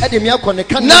light.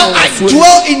 Now I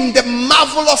dwell in the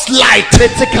marvelous light.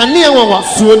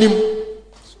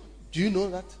 Do you know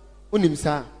that?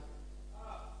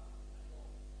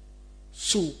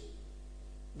 So,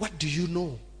 what do you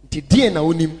know?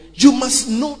 You must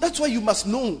know. That's why you must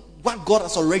know what God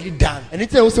has already done,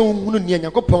 because it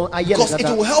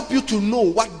will help you to know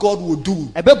what God will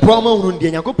do.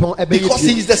 Because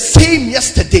He is the same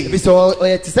yesterday, He is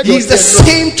the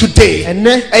same today, and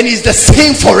He is the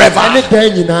same forever.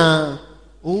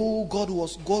 Oh, God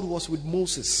was with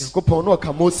Moses.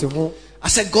 I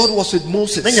said God was with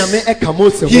Moses.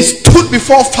 He stood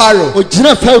before Pharaoh. He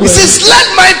says,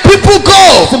 "Let my people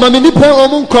go."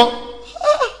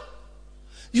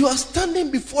 You are standing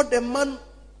before the man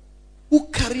who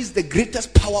carries the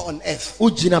greatest power on earth,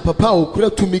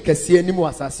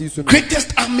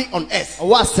 greatest army on earth.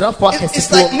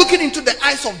 It's like looking into the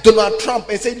eyes of Donald Trump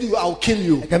and saying, "You, I'll kill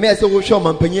you," or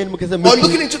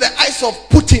looking into the eyes of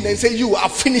Putin and saying, "You, I'll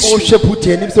finish you."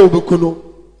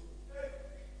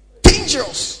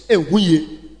 Dangerous,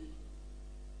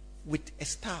 with a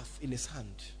staff in his hand.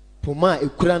 But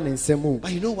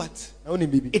you know what?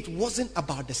 It wasn't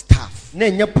about the staff.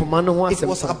 It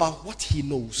was about what he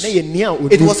knows.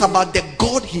 It was about the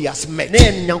God he has met. He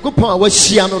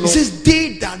says,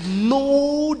 "They that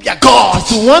know their God,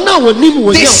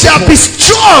 they shall be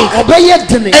strong, and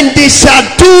they shall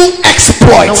do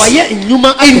exploits."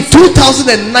 In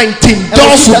 2019,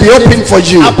 doors will be open for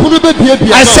you.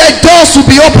 I said doors will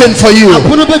be open for you.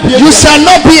 You shall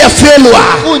not be a failure.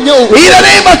 In the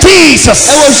name of Jesus.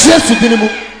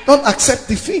 Don't accept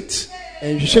defeat.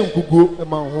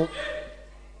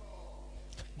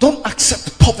 Don't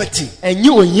accept poverty.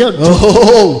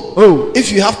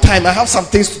 If you have time, I have some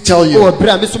things to tell you.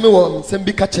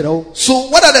 So,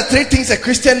 what are the three things a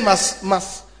Christian must have?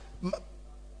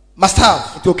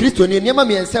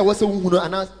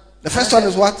 The first one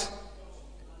is what?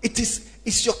 It's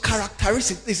your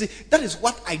characteristic. That is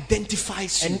what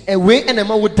identifies you.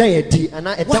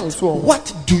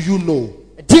 What do you know?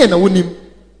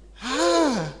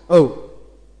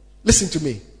 Listen to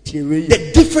me.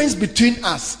 The difference between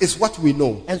us is what we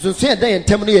know. It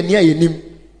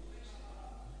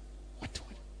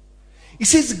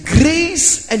says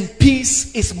grace and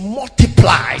peace is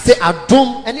multiplied through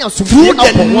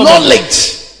the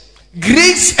knowledge.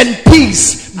 Grace and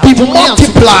peace be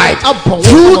multiplied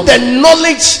through the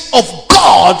knowledge of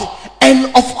God and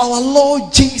of our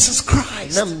Lord Jesus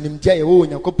Christ.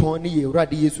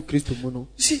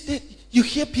 See, you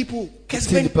hear people,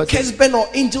 Kesben or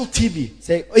Angel TV,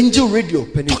 Angel Radio,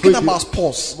 talking about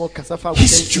sports,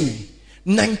 history,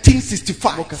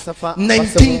 1965,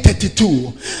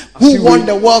 1932, who won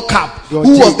the World Cup,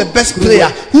 who was the best player,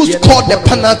 who scored the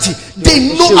penalty. They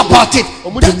know about it.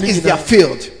 That is their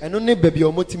field.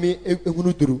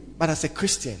 But as a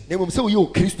Christian,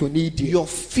 your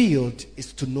field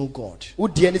is to know God.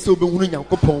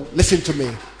 Listen to me.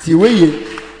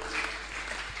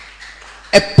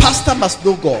 A pastor must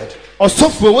know God. A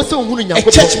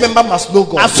church member must know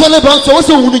God.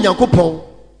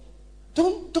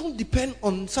 Don't depend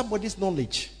on somebody's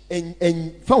knowledge.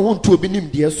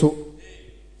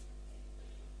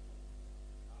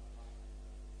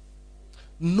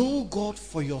 Know God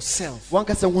for yourself. Tell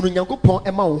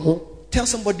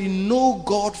somebody, know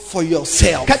God for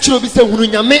yourself.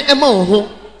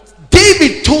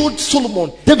 David told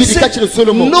Solomon, he said,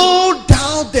 "Know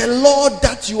thou the Lord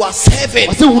that you are serving."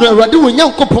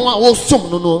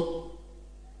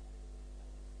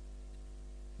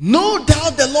 Know thou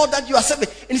the Lord that you are serving.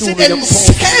 And he said, and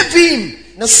serve him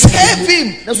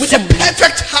with a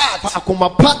perfect heart.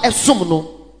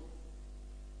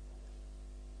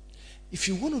 If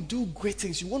you want to do great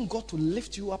things, you want God to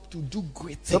lift you up to do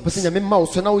great things,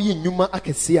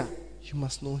 you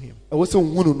must know him.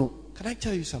 Can I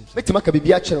tell you something?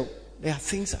 There are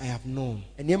things I have known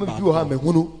about God.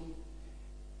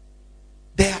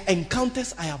 There are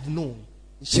encounters I have known.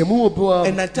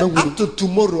 And I tell up to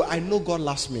tomorrow, I know God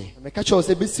loves me.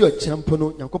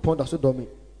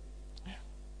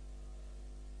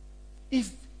 If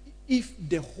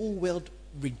the whole world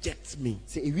rejects me,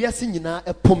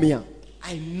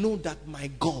 I know that my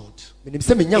God is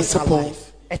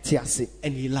alive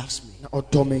and he loves me.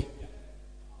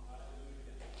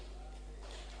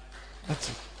 That's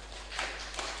it.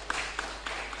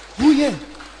 Oh yeah.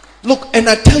 Look, and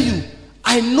I tell you,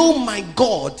 I know my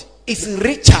God is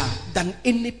richer than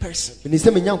any person. He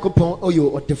can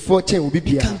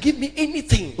give me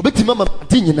anything.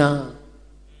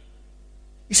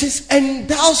 He says, and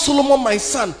thou, Solomon, my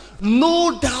son,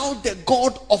 know thou the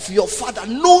God of your father.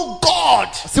 Know God.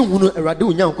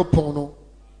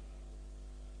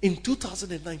 In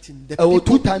 2019, the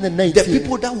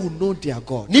people that will know their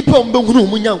God, they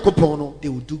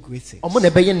will do great things.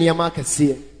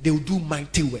 They will do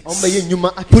mighty works.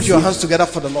 Put your hands together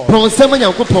for the Lord.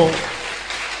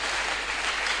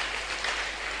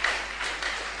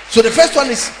 So the first one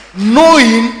is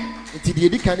knowing.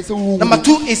 Number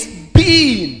 2 is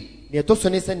being.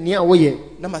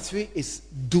 Number 3 is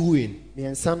doing.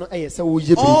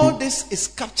 All this is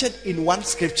captured in one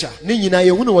scripture.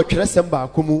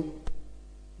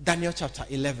 Daniel chapter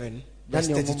 11, verse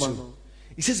 32.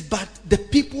 It says, but the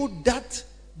people that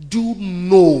do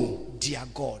know their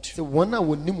God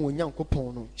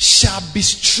shall be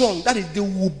strong. That is, they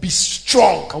will be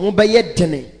strong.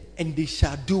 And they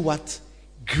shall do what?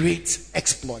 Great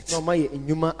exploits. People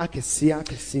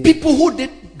who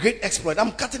did great exploit.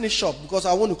 I'm cutting it short because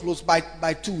I want to close by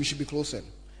 2. We should be closing.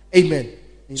 Amen.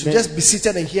 So just be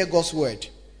seated and hear God's word.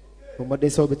 Are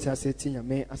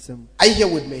you here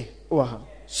with me?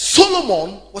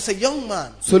 Solomon was a young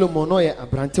man.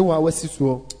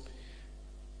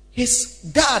 His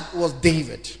dad was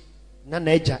David.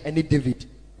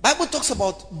 Bible talks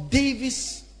about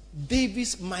David's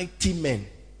mighty men.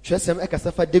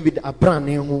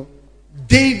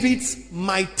 David's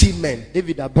mighty men.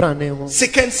 2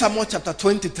 Samuel chapter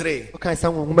 23.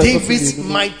 David's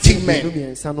mighty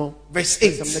men. Verse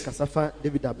 8.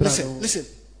 Listen.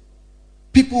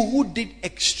 People who did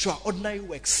extraordinary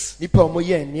works in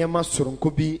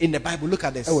the Bible. Look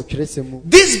at this.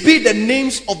 These be the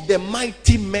names of the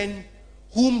mighty men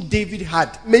whom David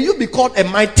had. May you be called a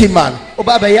mighty man.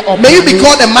 May you be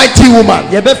called a mighty woman.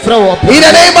 In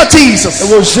the name of Jesus.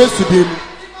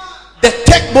 The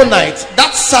Tachmonite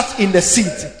that sat in the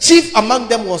seat, chief among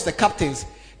them was the captains.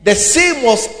 The same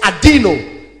was Adino,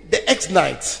 the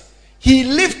ex-knight. He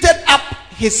lifted up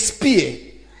his spear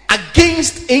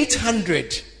against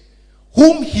 800,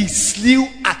 whom he slew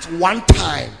at one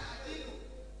time.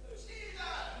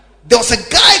 There was a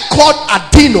guy called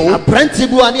Adino.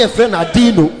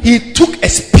 He took a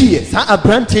spear,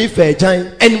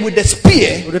 and with the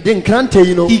spear,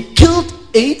 he killed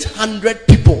 800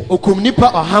 people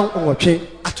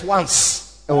at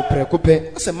once.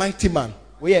 That's a mighty man.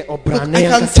 Look, I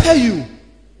can tell you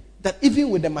that even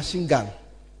with the machine gun,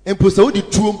 you can't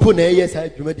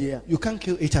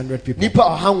kill 800 people. Even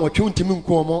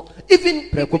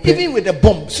with the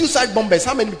bomb, suicide bombers,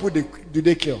 how many people do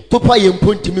they kill? But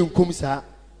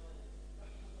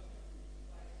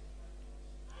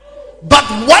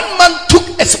one man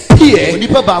took a spear,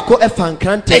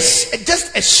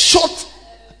 just a short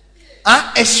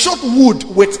wood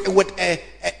with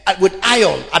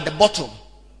iron at the bottom,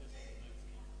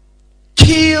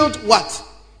 killed what?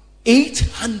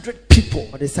 800 people.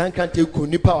 This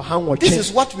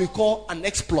is what we call an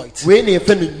exploit.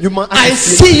 I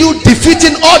see you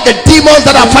defeating all the demons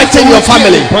that are fighting your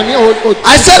family.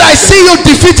 I said I see you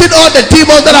defeating all the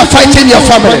demons that are fighting your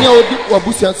family.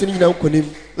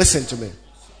 Listen to me.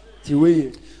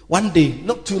 One day,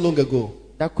 not too long ago,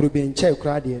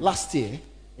 last year,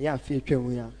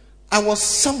 I was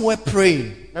somewhere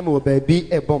praying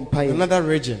in another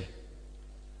region,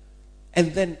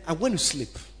 and then I went to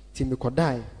sleep. In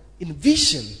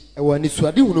vision,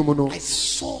 I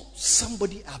saw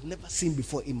somebody I've never seen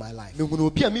before in my life.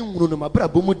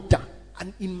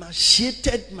 An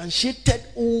emaciated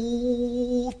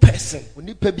old person.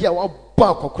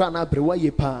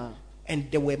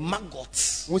 And there were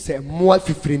maggots from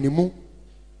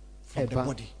the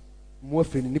body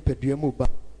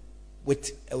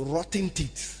with rotten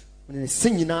teeth.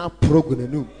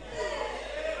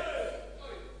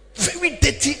 Very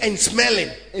dirty and smelling.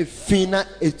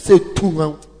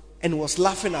 And was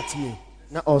laughing at me.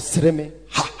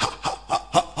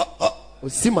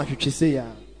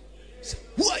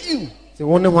 Who are you?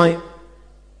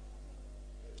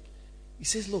 He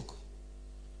says, look,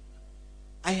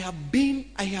 I have been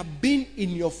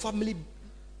in your family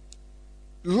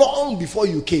long before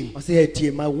you came.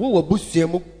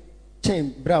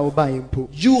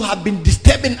 You have been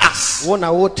disturbing us.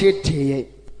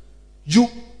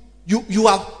 You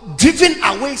have driven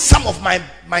away some of my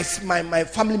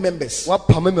family members.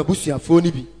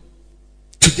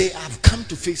 Today I have come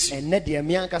to face you. In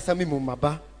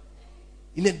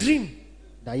a dream,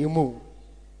 I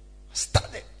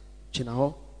started. In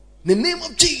the name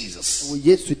of Jesus,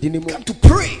 come to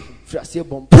pray.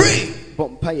 Pray.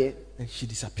 And she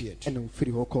disappeared. I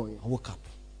woke up.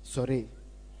 Sorry.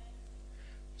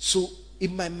 So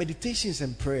in my meditations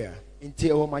and prayer, the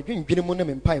the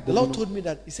Lord told me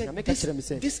that, He said,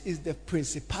 this is the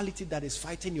principality that is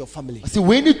fighting your family. He said,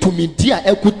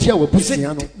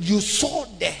 you saw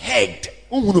the head.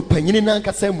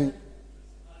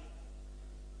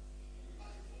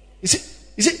 You see,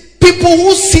 people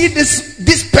who see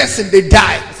this person, they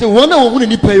die.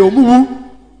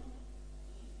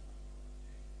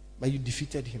 But you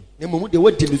defeated him.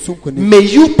 May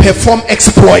you perform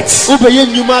exploits.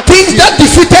 Things that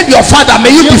defeated your father, may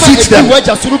you defeat them.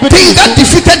 Things that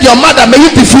defeated your mother, may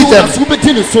you defeat them.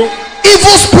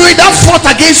 Evil spirit that fought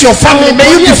against your family, may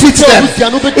you defeat them.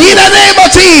 In the name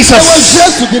of Jesus.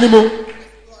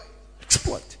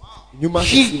 Exploit.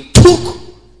 He took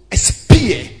a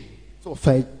spear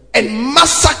and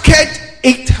massacred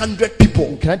 800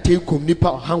 people.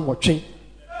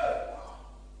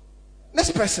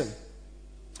 Next person.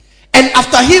 And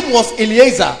after him was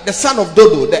Eleazar, the son of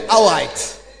Dodo, the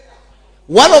Ahohite,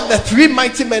 one of the 3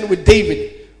 mighty men with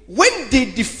David. When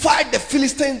they defied the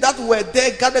Philistines that were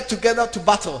there gathered together to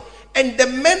battle, and the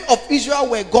men of Israel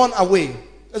were gone away.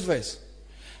 This verse.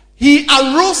 He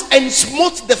arose and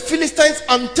smote the Philistines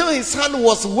until his hand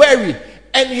was weary,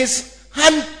 and his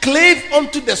hand clave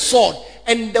unto the sword.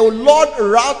 And the Lord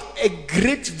wrought a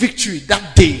great victory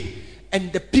that day.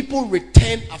 And the people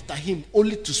returned after him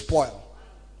only to spoil.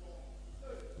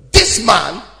 This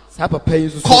man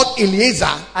called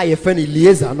Eleazar, he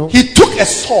took a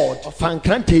sword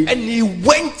and he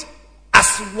went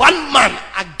as one man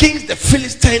against the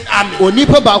Philistine army and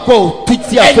killed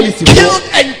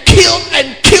and killed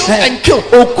and killed and killed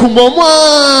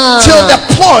till the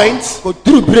point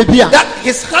that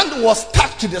his hand was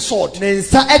stuck to the sword. They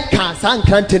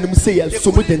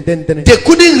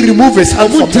couldn't remove his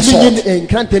hand from the sword.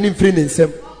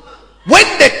 When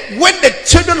the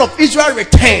children of Israel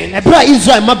returned,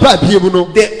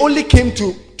 they only came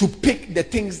to pick the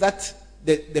things that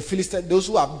the Philistines, those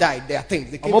who have died, their things.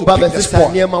 They came to pick the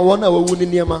spoil.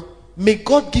 May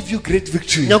God give you great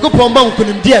victory.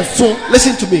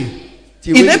 Listen to me.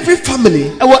 In every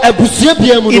family, in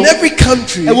every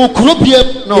country, in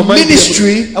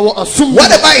ministry,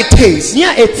 whatever it is,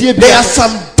 there are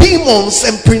some demons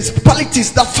and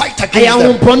principalities that fight against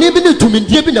them.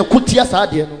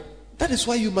 That is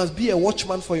why you must be a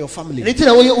watchman for your family. You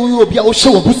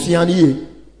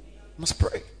must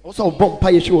pray.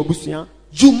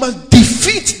 You must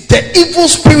defeat the evil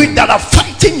spirit that are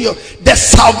fighting the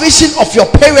salvation of your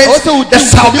parents, the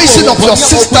salvation of your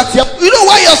sister. You know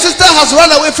why your sister has run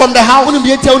away from the house?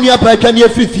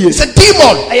 It's a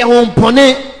demon.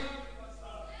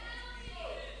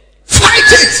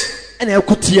 Fight it.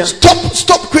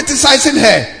 Stop criticizing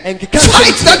her.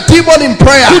 Fight that demon in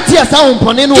prayer. Do you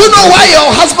know why your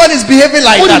husband is behaving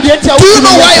like that? Do you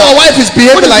know why your wife is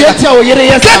behaving like that?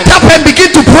 Get up and begin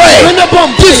to pray.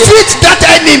 Defeat that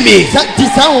enemy.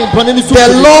 The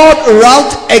Lord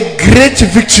wrought a great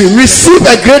victory. Receive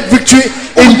a great victory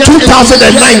in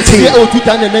 2019.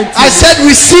 I said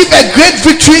receive a great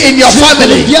victory in your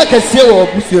family.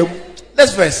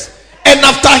 Next verse. And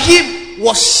after him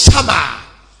was Shammah.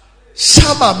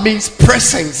 Shammah means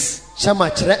presence.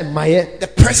 The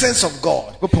presence of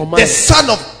God. The son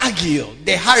of Agil,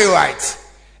 the Hararite.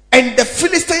 And the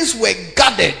Philistines were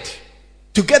gathered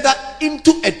together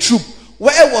into a troop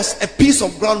where was a piece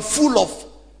of ground full of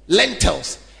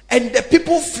lentils. And the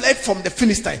people fled from the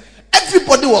Philistines.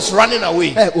 Everybody was running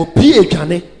away. Now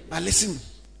listen.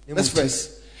 This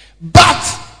verse. But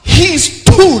he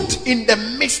stood in the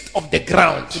midst of the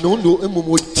ground.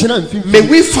 May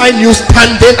we find you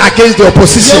standing against the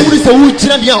opposition. May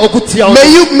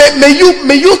you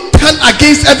stand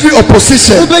against every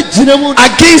opposition,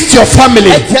 against your family,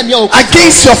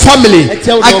 against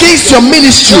your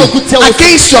ministry,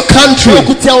 against your country.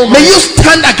 May you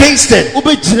stand against it.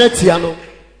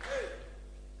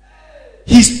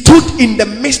 He stood in the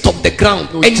midst of the ground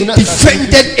and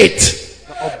defended it,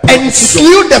 and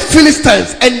slew the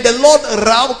Philistines, and the Lord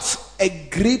wrought a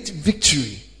great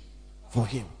victory for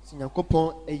him.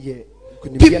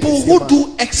 People who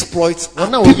do exploits are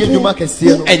people who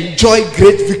enjoy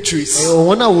great victories.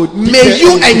 May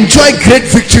you enjoy great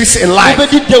victories in life.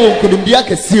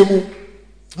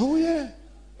 Oh yeah.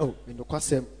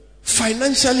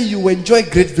 Financially, you enjoy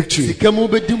great victory. No,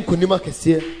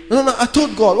 I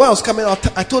told God when I was coming out.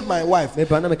 I told my wife. I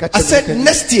said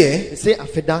next year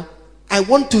I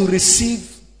want to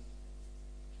receive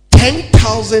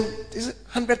 10,000. Is it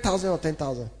 100,000 or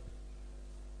 10,000?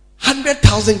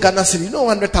 100,000 Ghana cedi. You know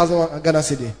 100,000 Ghana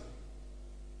cedi?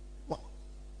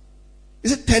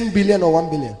 Is it 10 billion or 1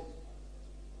 billion?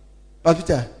 But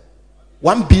Peter,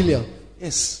 1 billion.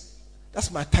 Yes, that's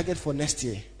my target for next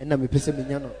year.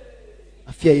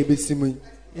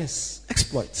 Yes,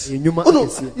 exploits. Enyuma Oh no,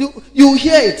 akɛseɛ. you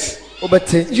hear it.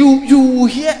 Wobɛte. You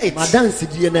hear it.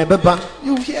 Madansidie na ɛbɛba.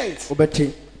 You hear it.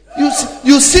 Wobɛte.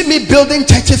 You see me building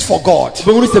churches for God.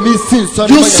 Wobɛhunu sɛ mensi nsɔre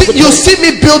You ma see Nyankopɔn.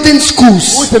 me building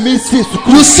schools. Wohu sɛ mensi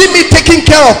sukuu. You see me taking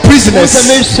care of prisoners. Wohu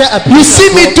sɛ menhyɛ apiri You see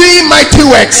me afoɔ. doing mighty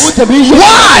works. Wohu sɛ menhyɛ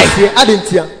Why? apiri afoɔ. Ade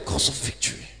ntia. Because of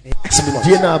victory.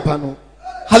 Die na aba no.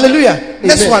 Hallelujah.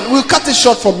 Next one. We'll cut it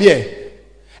short from here.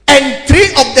 And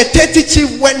 3 of the 30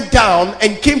 chiefs went down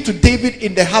and came to David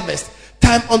in the harvest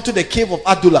time unto the cave of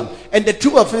Adullam. And the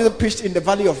troop of Philistines pitched in the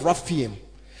valley of Rephaim.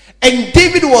 And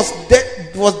David was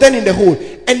then in the hole.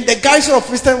 And the garrison of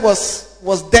Philistines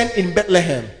was then in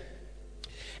Bethlehem.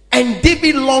 And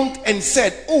David longed and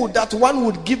said, oh, that one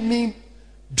would give me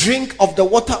drink of the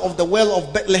water of the well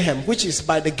of Bethlehem, which is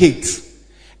by the gate.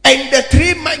 And the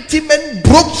 3 mighty men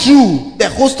broke through the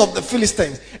host of the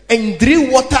Philistines and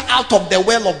drew water out of the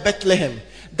well of Bethlehem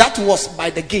that was by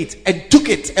the gate, and took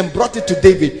it and brought it to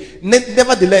David.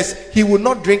 Nevertheless, he would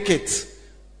not drink it,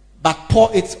 but pour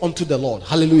it unto the Lord.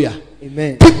 Hallelujah.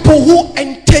 Amen. People who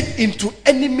entered into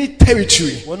enemy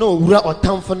territory.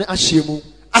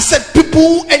 I said people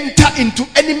who enter into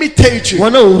enemy territory.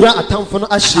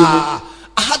 I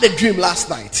had a dream last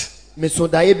night.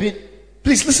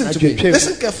 Please listen to me.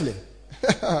 Listen carefully.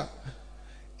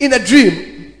 In a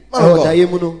dream,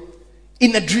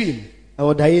 in a dream, I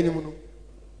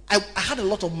had a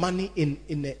lot of money in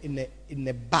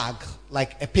a bag,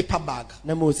 like a paper bag.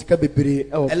 A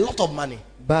lot of money.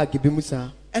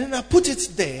 And then I put it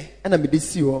there.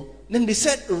 Then they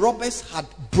said robbers had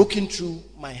broken through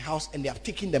my house and they have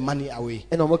taken the money away.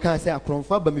 So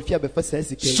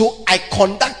I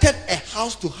conducted a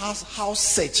house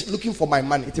search looking for my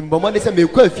money.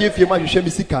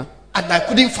 And I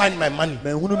couldn't find my money.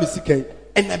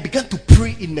 And I began to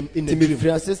pray in the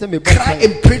dream. Cry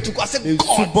and pray to God. I said,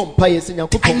 God,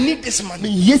 I need this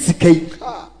money.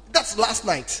 That's last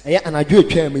night. I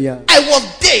was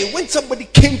there when somebody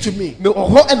came to me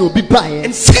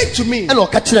and said to me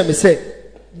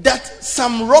that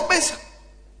some robbers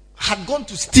had gone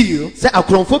to steal and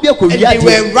they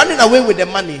were running away with the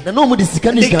money. They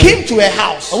came to a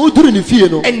house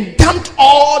and dumped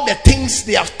all the things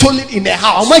they have stolen in the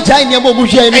house. And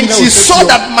she saw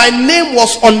that my name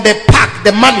was on the pack,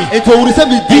 the money, and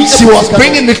she was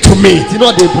bringing it to me.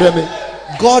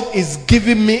 God is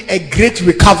giving me a great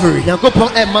recovery.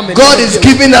 God is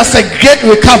giving us a great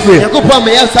recovery.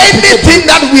 Anything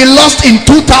that we lost in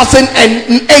 2018,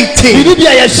 we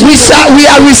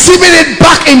are receiving it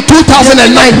back in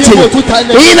 2019.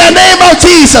 In the name of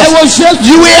Jesus,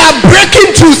 you are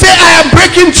breaking through. Say, I am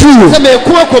breaking through. Say,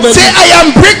 I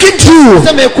am breaking through.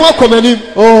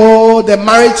 Oh, the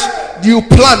marriage you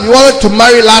planned, you wanted to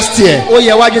marry last year, but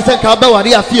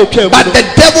the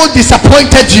devil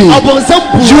disappointed you.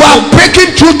 You are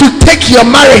breaking through to take your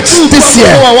marriage this year.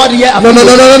 No.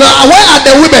 Where are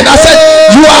the women? I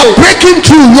said you are breaking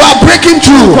through. You are breaking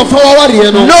through.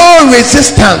 No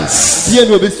resistance,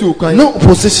 no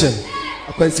opposition.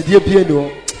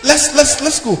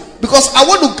 Let's go, because I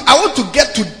want to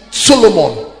get to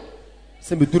Solomon.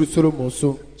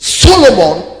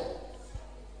 Solomon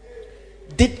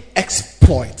did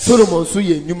exploits.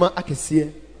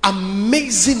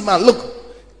 Amazing man.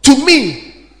 Look, to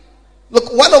me,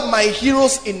 one of my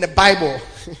heroes in the Bible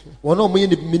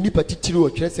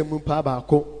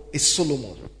is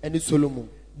Solomon.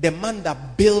 The man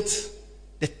that built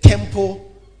the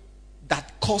temple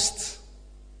that cost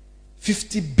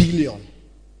 50 billion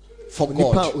for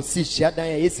God.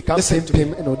 Listen to me.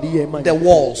 The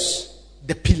walls,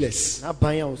 the pillars,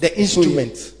 the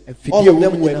instruments, all of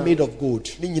them were made of gold.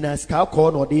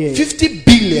 50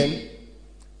 billion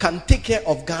can take care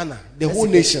of Ghana, the whole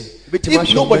nation.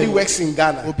 If nobody works in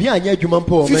Ghana,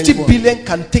 50 billion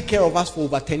can take care of us for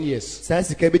over 10 years.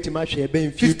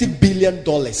 $50 billion.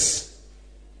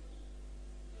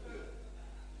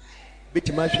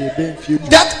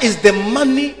 That is the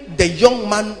money the young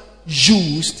man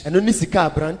used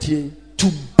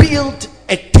to build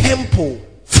a temple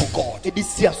for God.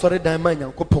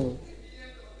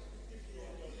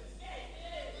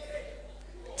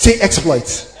 Say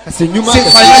exploits. Say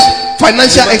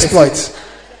financial exploits.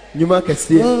 No.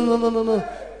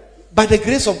 By the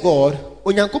grace of God,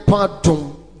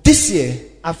 this year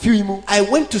I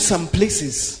went to some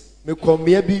places.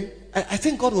 I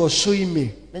think God was showing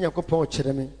me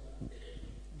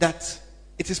that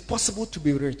it is possible to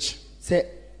be rich.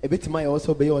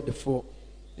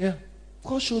 Yeah.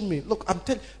 God showed me. Look, I'm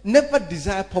telling you, never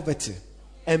desire poverty.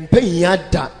 I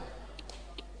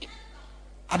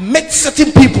I met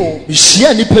certain people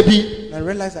mehyia nnipa bi and I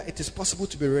realized that it is possible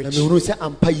to be na rich. mehunu sɛ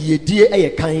ampa yiedie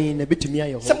ɛyɛ kan na ɛbɛtumi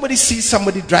ayɛ hɔ. Somebody sees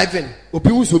somebody driving Obi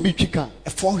hu sɛ obi twi car, a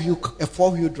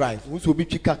four-wheel drive. hu sɛ obi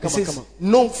twi car He says,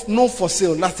 kamakama. no for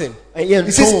sale, nothing. Ɛyɛ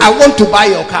He says, ntɔn. I want to buy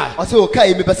your car. Ɔsɛ o car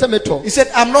yi mepɛ sɛ metɔ. He said,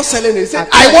 I'm not selling it. He said,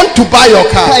 I want to buy your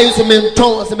Car car. yi nso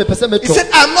mentɔn, ɔsɛ mepɛ sɛ He said, metɔ.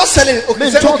 I'm not selling it. Okay,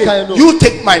 he said, Mentɔn okay, car no. you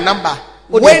take my number.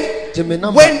 Gye me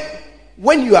number.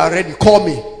 When you are ready, call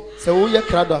me Sɛ woyɛ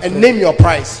krado and afrɛ name your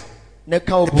price. na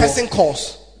ka wo The boɔ. person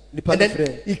calls. Nipa And no then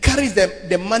frɛ. he carries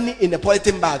the money in a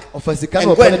polythene bag Ɔfa sika and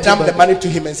na go and ɔpɛ dump the bag. money to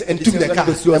him and took the car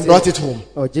and brought it home.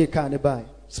 Ɔgye car ne bae.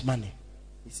 It's money.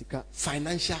 Sika.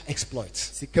 Financial exploits.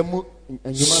 Sika mu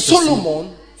nnwuma akɛseɛ.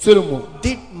 Solomon Solomon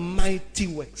did mighty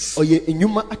works. ɔyɛ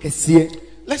nnwuma akɛseɛ.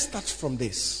 Let's start from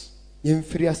this.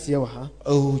 Yɛmfiri aseɛ wɔ ha.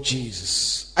 Oh,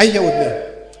 Jesus. Are you here with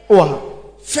me? Wɔ ha.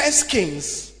 First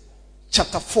Kings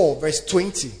chapter 4, verse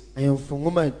 20 Ayɛmfo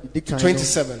nwoma a ɛdi to kan no,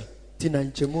 27. ti na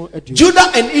nkyɛmu aduonu.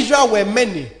 Judah and Israel were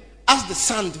many, as the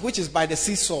sand which is by the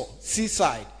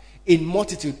seaside, in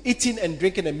multitude, eating and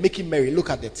drinking and making merry. Look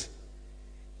at it.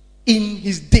 In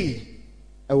his day,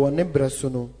 Ɛwɔ ne berɛ so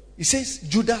no, he says,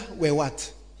 Judah were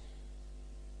what?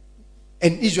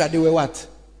 And Israel, they were what?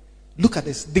 Look at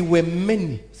this. They were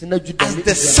many, sɛ na Juda as ne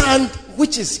the Israel- sand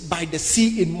which is by the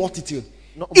sea in multitude,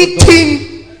 No,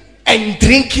 eating and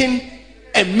drinking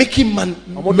and making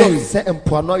ɔmo merry. dɔn sɛ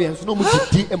mpoano ayɛ nso na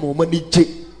ɔmo didi ma ɔmo ani gye.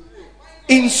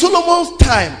 In Solomon's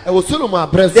time, Ɛwɔ Solomon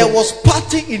abrɛ there so, was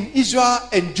party in Israel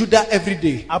and Judah every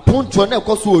day. apontoɔ na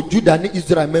ɛkɔ so wɔ Juda ne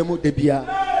Israel man mu da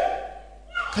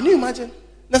biara. Can you imagine?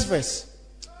 Next verse.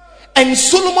 And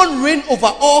Solomon reigned over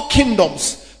all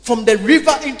kingdoms, from the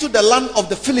river into the land of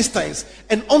the Philistines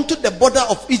and unto the border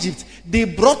of Egypt. They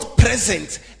brought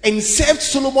presents and served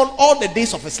Solomon all the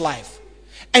days of his life.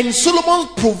 And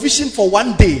Solomon's provision for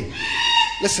one day,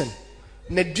 listen,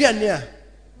 Nedriania,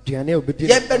 Aduane a obedi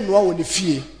Yebenua wɔ ne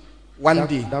fie, one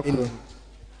day da koro.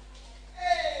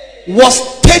 was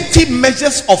 30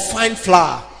 measures of fine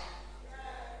flour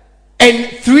and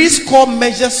 60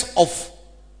 measures of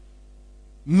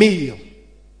meal,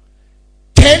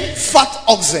 10 fat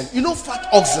oxen. You know fat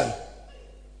oxen?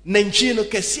 Nantwie no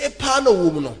kɛseɛ paa na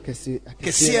wɔ mu no. Kɛseɛ-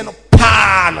 Kɛseɛ no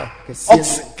paa no. Kɛseɛ.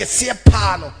 Oxen kɛseɛ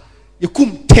paa no.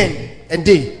 Yɛkum 10 a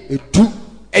day. Edu.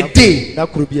 A day. Da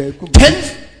koro biara ekum. 10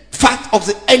 fat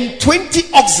oxen and 20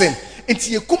 oxen.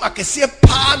 Nti yɛkum akɛseɛ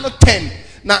paa no 10.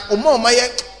 Na ɔma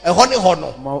yɛ ɛhɔ ne hɔ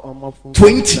no. Ɔmo afo-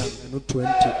 20. ɛno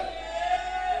 20.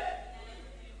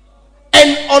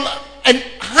 And on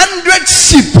 100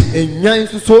 sheep, Enwan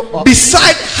nso so ɔ-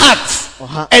 beside hats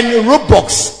Ọha. and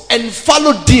roebucks and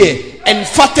fallow deer and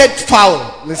fatted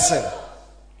fowl. Listen,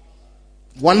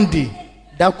 one day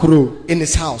da koro in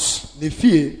his house, ne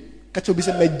fie Kacho bi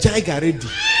sɛ mɛgyae garedi.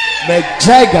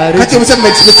 mɛgyae gare Kacho bi sɛ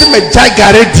mɛgyae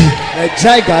garedi.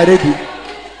 mɛgyae gare di.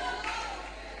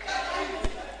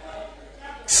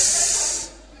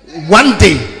 One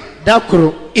day Da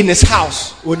koro in his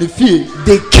house, wɔ ne fie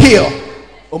they kill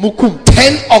ɔmo kum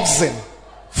 10 oxen,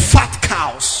 fat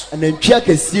cows. anantwie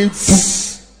akɛseɛ du.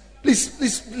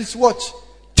 Please watch.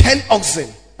 10 oxen,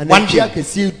 one Anantwie day.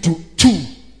 akɛseɛ du.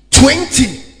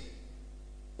 20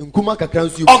 Nkuma kakra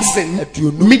nso ekum oxen,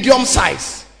 aduonu. medium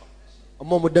size.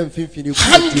 Ɔmo a ɔmo da mfimfini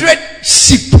ekum 100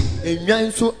 sheep. aduonu. Enwan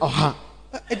nso ɔha.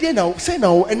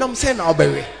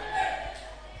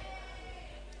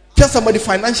 Tell somebody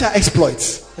financial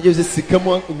exploits. Ɛgye sɛ sika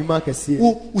mu nnwuma akɛseɛ.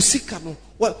 Usika no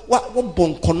what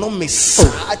bonkonomis.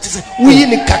 Uyi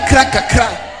ni kakra.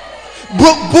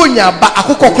 Bonya ba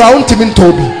akoko kra untimi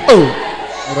ntobi. Oh,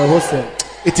 ɔrɛbɔ sɛ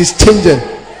It is changing.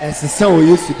 ɛsesa wɔ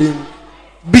Yesu din.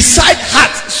 Beside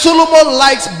heart, Solomon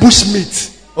likes bush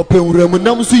meat. Ɔpɛ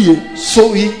wuramunam nso yie.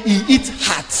 So he eats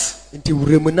heart. Nti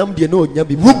wuramunam deɛ na ɔnya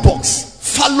bi. Roebucks,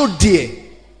 fallow deer,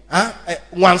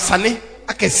 wansane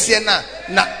akɛseɛ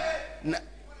na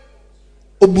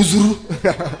obuzuru.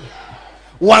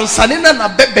 Wansane na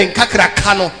bɛbɛn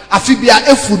kakraka no afi bia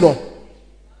efu no.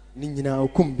 Ne nyinaa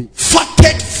okum bi.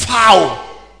 Fatted fowl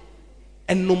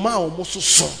and no ma omo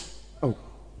so Oh,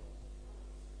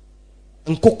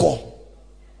 nkoko.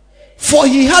 For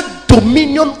he had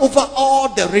dominion over all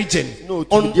the region. No,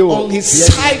 On his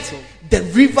side, the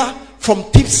river from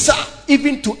Tipsah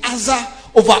even to Azar,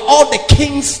 over all the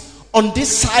kings on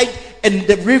this side and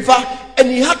the river, and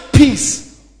he had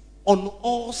peace on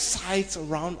all sides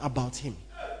around about him.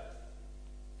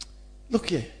 Look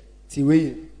here, ti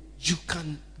wei. you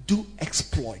can do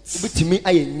exploits Wobɛtumi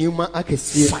ayɛ nneɛma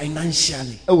akɛseɛ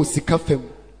financially. ɛwɔ sika fam.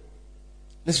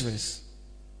 Next verse.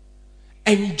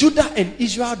 And Judah and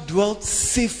Israel dwelt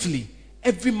safely,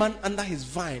 every man under his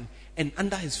vine and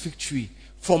under his fig tree,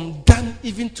 from Dan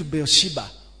even to Beersheba,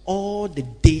 all the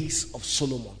days of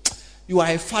Solomon. You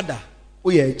are a father.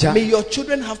 May your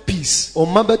children have peace.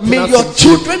 May your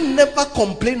children never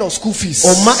complain of school fees.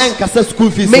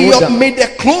 May the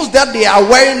clothes that they are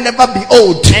wearing never be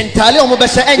old. In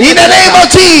the name of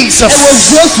Jesus.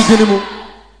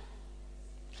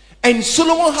 And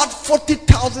Solomon had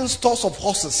 40,000 stalls of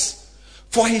horses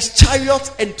for his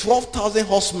chariots and 12,000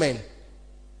 horsemen.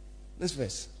 This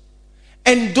verse.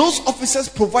 And those officers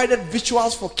provided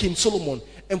victuals for King Solomon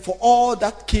and for all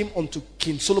that came unto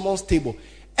King Solomon's table.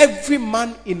 Every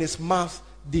man in his mouth,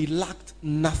 they lacked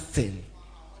nothing.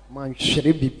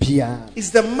 It's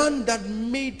the man that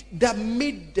made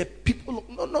the people,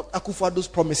 not Akufo-Addo's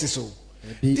promises. So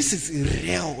this is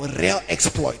real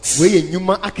exploits.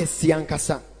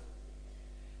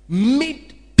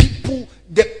 Made people,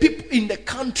 the people in the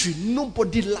country,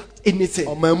 nobody lacked anything.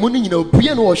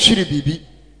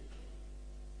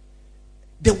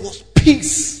 There was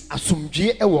peace.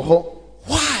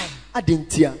 Why?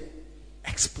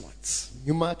 Exploits.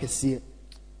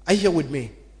 Are you here with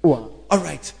me? All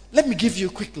right. Let me give you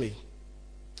quickly,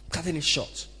 cutting it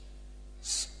short.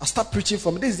 I'll start preaching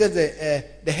from this. Is the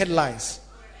headlines.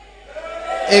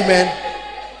 Amen.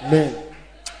 Amen.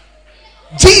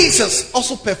 Jesus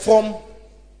also performed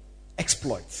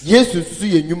exploits. Matthew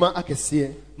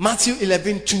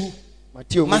 11:2.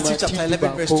 Matthew chapter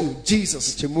 11 verse 2.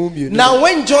 Jesus. Now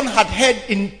when John had heard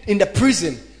in the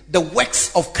prison the works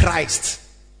of Christ,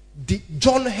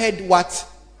 John heard what?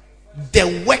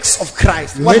 The works of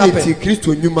Christ. What happened?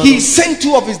 He sent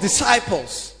two of his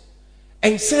disciples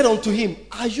and said unto him,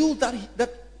 are you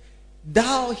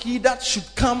thou he that should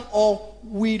come, or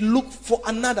we look for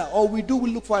another, or we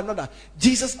look for another?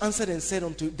 Jesus answered and said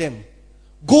unto them,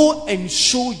 go and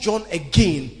show John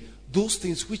again those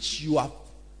things which you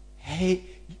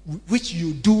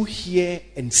do hear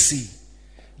and see.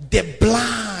 The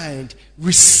blind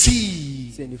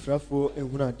receive their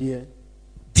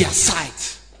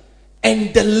sight,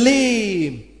 and the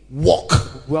lame walk.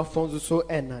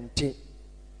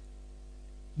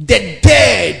 The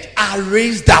dead are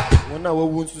raised up.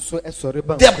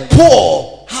 The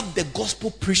poor have the gospel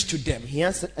preached to them.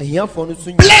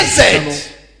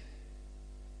 Blessed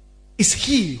is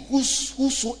he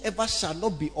whosoever shall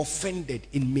not be offended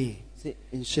in me.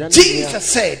 Jesus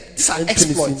said, these are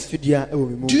exploits.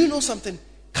 Do you know something?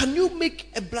 Can you make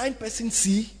a blind person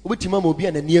see? Bible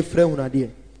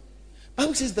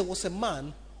says there was a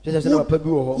man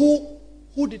who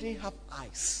didn't have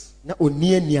eyes.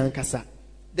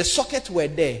 The sockets were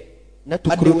there, but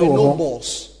there were no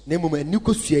balls.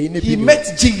 He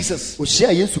met Jesus.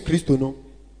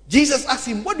 Jesus asked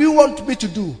him, what do you want me to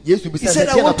do? He said,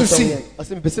 I want to see.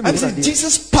 And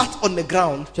Jesus spat on the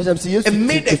ground and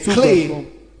made a clay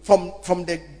from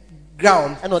the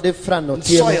ground,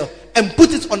 soil, and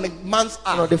put it on the man's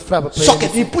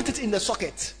socket. He put it in the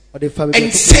socket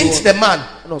and sent the man.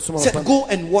 Said, go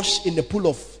and wash in the pool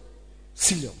of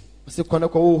Siloam. The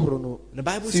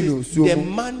Bible says the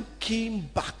man came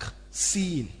back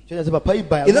seeing. In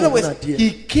other words,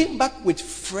 he came back with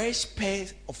fresh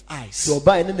pairs of eyes.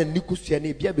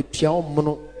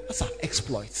 That's our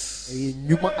exploits.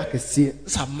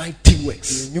 That's our mighty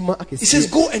works. He says,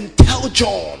 go and tell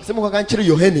John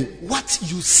what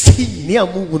you see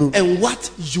and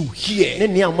what you hear.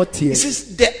 He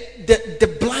says, the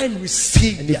blind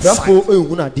receive their sight.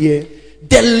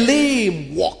 The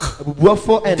lame walk.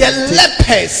 The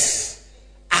lepers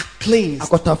are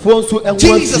cleansed.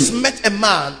 Jesus met a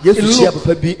man in Luke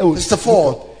chapter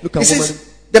 4. He says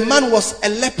the man was a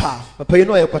leper.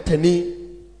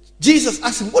 Jesus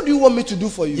asked him, what do you want me to do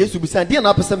for you? He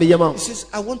says,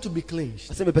 I want to be cleansed.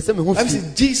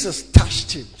 Jesus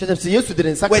touched him.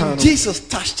 When Jesus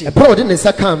touched him,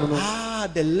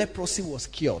 the leprosy was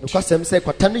cured. And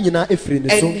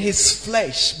his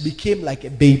flesh became like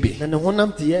a baby.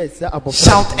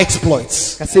 Shout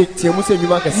exploits. Now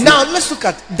let's look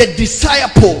at the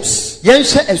disciples. You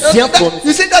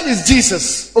say that is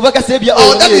Jesus. Oh,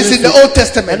 that is in the Old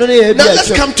Testament. Now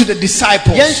let's come to the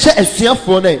disciples.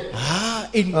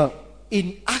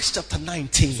 In Acts chapter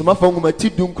 19,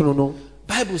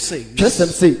 Bible says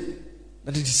that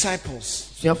the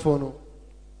disciples, are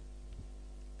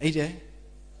you there?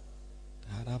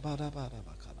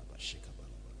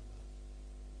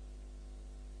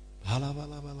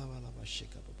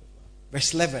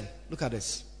 Verse 11, look at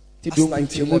this. Acts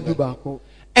 19:11.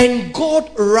 And God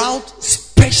wrought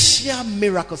special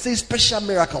miracles. Say special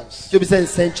miracles.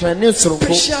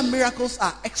 Special miracles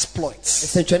are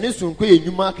exploits.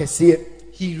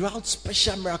 He wrought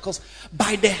special miracles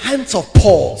by the hands of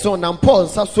Paul. Now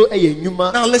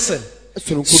listen.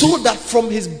 So that from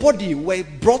his body were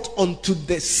brought unto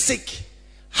the sick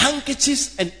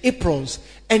handkerchiefs and aprons,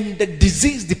 and the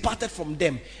disease departed from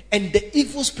them, and the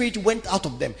evil spirit went out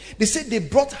of them. They said they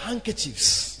brought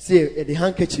handkerchiefs. See the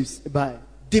handkerchiefs by.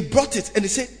 They brought it and they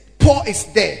said, Paul is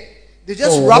there. They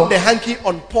just wrap the hanky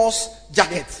on Paul's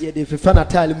jacket.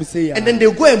 And then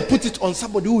they'll go and put it on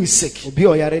somebody who is sick. And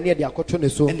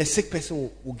the sick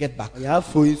person will get back. They'll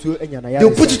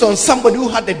put it on somebody who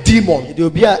had a demon.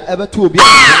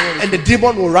 And the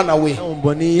demon will run away.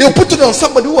 They'll put it on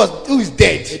somebody who is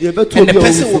dead. And the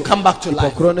person will come back to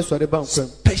life.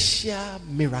 Special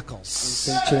miracles.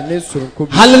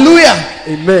 Hallelujah.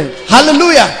 Amen.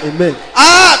 Hallelujah. Amen.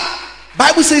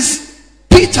 Bible says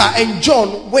Peter and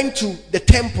John went to the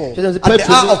temple at the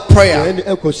hour of prayer.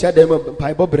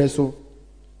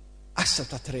 Acts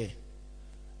chapter 3.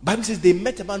 Bible says they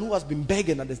met a man who has been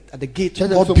begging at the gate.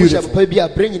 God beautiful.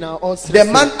 The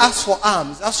man asked for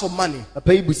alms, asked for money.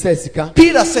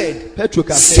 Peter said,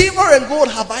 silver and gold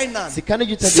have I none. Such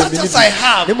as I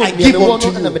have, I give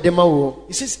unto you.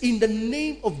 He says, in the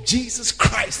name of Jesus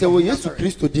Christ,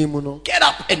 get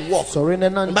up and walk.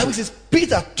 The Bible says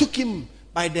Peter took him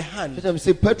by the hand. It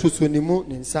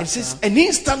says, and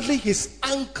instantly his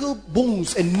ankle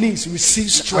bones and knees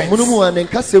received strength.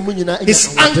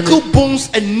 His ankle bones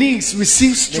and knees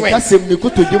received strength. And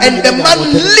the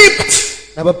man leaped.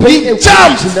 He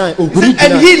jumped.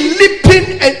 And he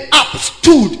leaping and up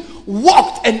stood,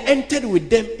 walked and entered with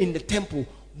them in the temple,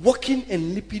 walking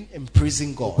and leaping and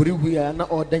praising God. These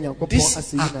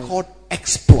are called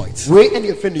exploits.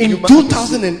 In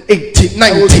 2018,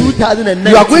 19,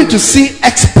 you are going to see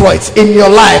exploits in your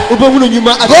life.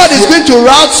 God is going to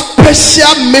route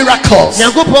special miracles.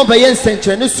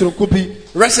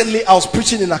 Recently, I was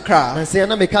preaching in Accra.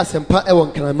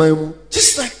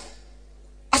 Just like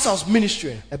as I was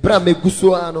ministering, there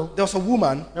was a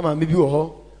woman.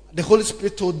 The Holy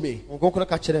Spirit told me,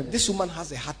 this woman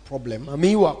has a heart problem. She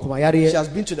has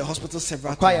been to the hospital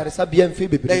several times.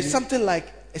 There is something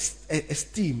like a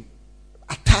steam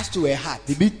attached to her heart.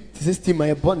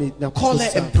 Call her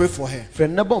and pray for her.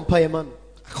 I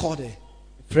called her.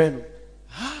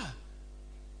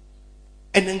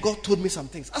 And then God told me some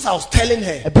things. As I was telling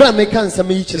her,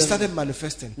 she started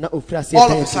manifesting. All of a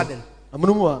sudden,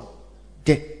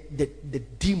 the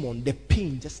demon, the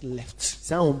pain just left.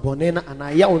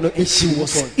 And she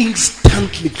was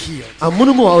instantly healed.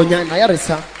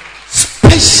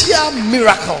 Special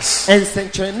miracles.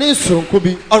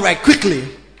 Alright, quickly.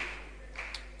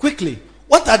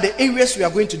 What are the areas we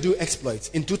are going to do exploits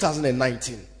in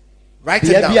 2019? Write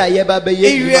it down.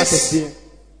 Areas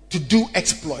to do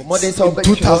exploits in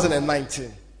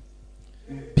 2019.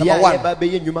 Number one,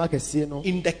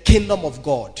 in the kingdom of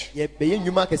God, in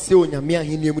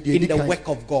the work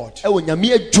of God.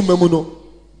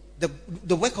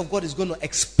 The work of God is going to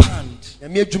expand.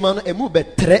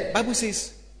 Bible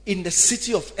says, in the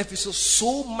city of Ephesus,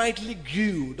 so mightily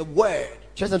grew the word.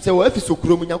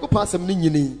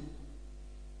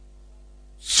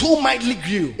 So mightily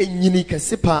grew.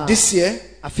 This year,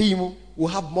 we'll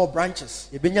have more branches.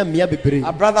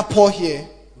 Our brother Paul here,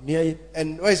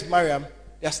 and where is Mariam?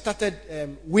 They have started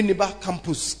Winneba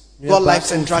Campus, God Life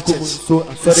Central Church,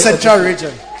 Central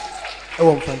Region.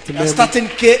 They are starting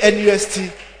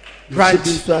KNUST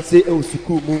branch.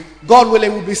 God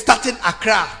willing, we'll be starting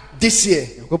Accra this year.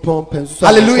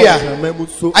 Hallelujah.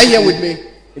 Are you here with me?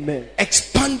 Amen.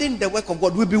 Expanding the work of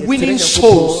God. We'll be winning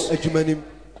souls.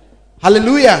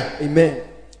 Hallelujah. Amen.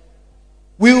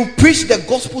 We will preach the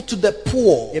gospel to the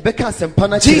poor.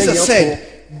 Jesus said,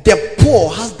 the poor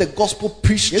has the gospel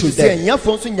preached to them.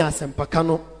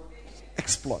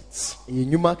 Exploits in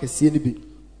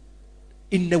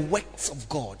the works of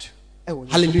God.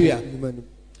 Hallelujah.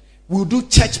 We'll do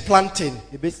church planting.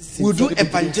 We'll do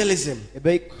evangelism.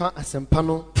 Proverbs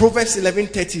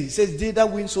 11:30 says, they that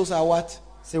win souls are what?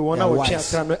 Hallelujah.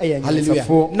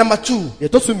 Number 2,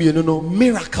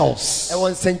 miracles.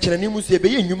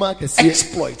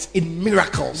 Exploits in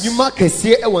miracles.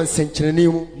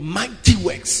 Mighty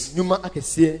works.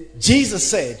 Jesus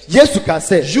said,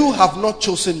 you have not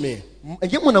chosen me. I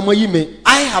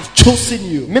have chosen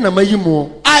you.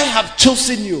 I have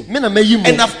chosen you.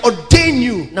 And I've ordained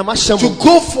you to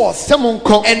go forth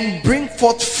and bring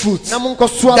forth fruit,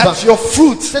 that your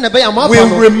fruit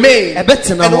will remain. And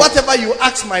whatever you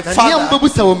ask my Father,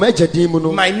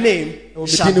 my name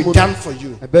shall be done for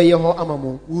you.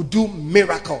 We'll do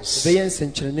miracles.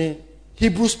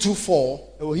 Hebrews 2:4.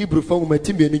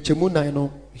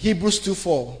 Hebrews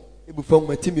 2:4.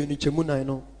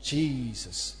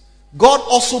 Jesus. God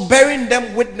also bearing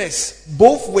them witness,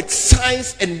 both with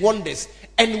signs and wonders,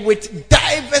 and with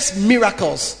diverse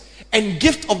miracles and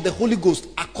gift of the Holy Ghost,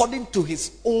 according to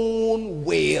his own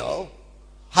will.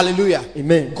 Hallelujah.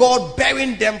 Amen. God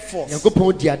bearing them forth.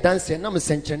 Nyankopɔn di adanse na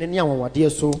msɛnkyerɛnne ne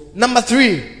anwanwadeɛ so. Number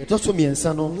 3, Ɛtɔ so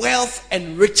mmiɛnsa no, wealth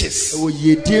and riches. ɛwɔ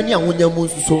yiedie ne ahonya mu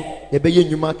nso so yɛbɛyɛ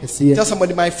nnwuma kɛseɛ. Tell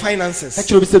somebody, my finances,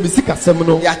 Ɛkyerɛ bi sɛ me sikasɛm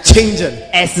no they are changing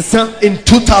ɛsesa in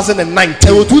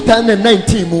 2019. ɛwɔ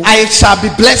 2019 mu. I shall be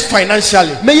blessed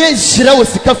financially. Mɛyɛ nhyira wɔ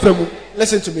sika fra mu.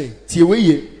 Listen to me. Tie wɔ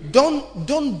yie.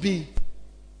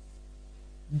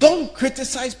 Don't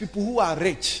criticize people who are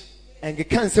rich.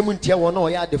 Ɛnkeka nsɛm ntia wɔn a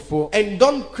wɔyɛ adefoɔ. And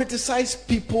don't criticize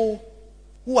people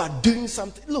who are doing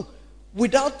something. Look,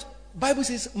 without, Bible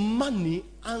says, money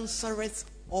answereth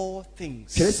all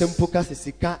things. Kyerɛ sɛ mpo ka sɛ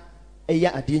sika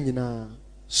ɛyɛ adeɛ nyinaa.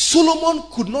 Solomon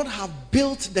could not have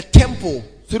built the temple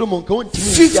Solomon ka wɔntumi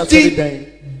nsi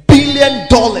asɔredan. $50 billion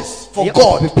for Ɛyɛ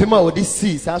God ɔpepem a wɔde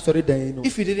sii saa asɔredan no.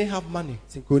 if he didn't have money.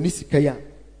 Sɛ nka ɔnni sika yi a,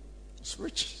 It's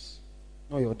riches.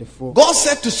 na ɔyɛ ɔdefoɔ. God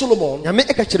said to Solomon, Nyame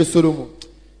ɛka kyerɛ Solomon,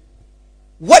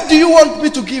 what do you want me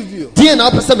to give you? deɛ na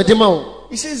wopɛ sɛ mede ma wo?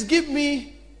 He says, give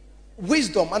me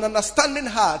wisdom and understanding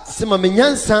heart Sɛ ma me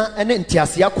nyansa ne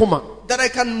nteaseɛ akoma that I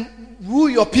can rule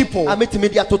your people. a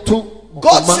metumi de atoto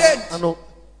God ɔma said, ano.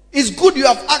 it's good you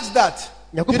have asked that.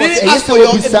 You Nyankopɔn didn't sɛ, ask ɛyɛ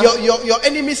for sɛ wɔbisa. your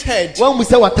enemy's head.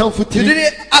 Woammusa w'atamfo You tiri.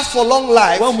 didn't ask for long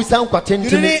life. Woammusa nkwa You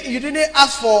tentene. didn't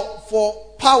ask for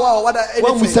power or whatever.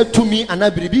 Anything. Woammusa tumi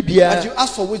anaa biribi But biara. you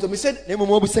asked for wisdom. He said, Na mmom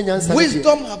woabusa nyansa no deɛ.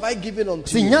 wisdom have I given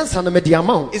unto Sɛ you. nyansa no mede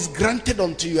ama wo. Is granted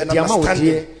unto you and Deɛ ama wo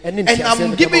understanding. deɛ, ɛne And nteaseɛ I'm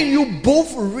mede giving ama you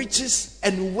both riches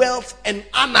and wealth and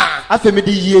honor. Afei mede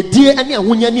yiedie ne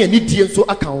ahonya ne anidie nso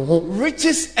aka wo ho.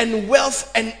 Riches and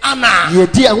wealth and honor.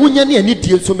 Yiedie, ahonya ne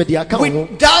anidie nso mede aka wo ho.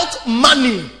 Without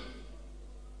money.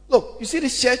 Look, you see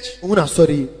this church? Wo na asɔre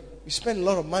yi, We spend a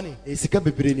lot of money. sika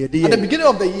bebree na yɛde At the yɛ. beginning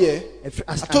of the year,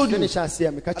 I told you, ne hyɛ ase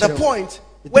a meka at the kyerɛ wo. point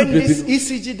when this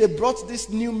ECG, they brought these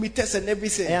new meters and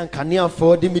everything. Ɛyɛ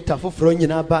nkaneafoɔ de mita foforɔ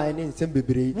nyinaa baa ne nsɛm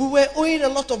bebree. We were owing a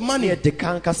lot of Ne money. yɛde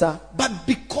ka nkasa. But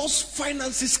because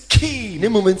finances came, Ne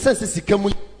mmom nsan sɛ sika mu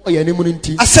ɔyɛ anim no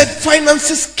nti. I said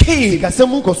finances came. Sikasɛm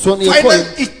mu nkɔsoɔ no Finance,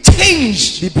 yɛkɔɛ. it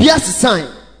changed. Biribiara sesan.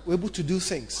 We're able to do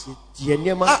things. Yɛ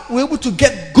nneɛma. We're able to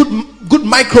get good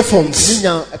microphones,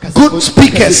 Nya good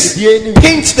speakers,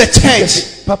 paint the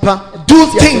church, Papa. do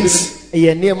things.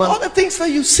 Ɛyɛ nneɛma. All the things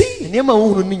that you see. Nneɛma a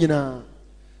wohunu no nyinaa.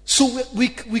 So we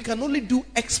can only do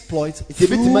exploits Nti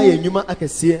ebɛtumi ayɛ through nnwuma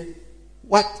akɛseɛ.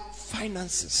 what?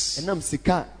 Finances. Ɛnam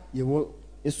sika a yɛwɔ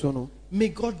so no. May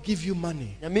God give you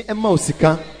money. Nyame ɛma wo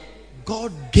sika.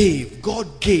 God gave.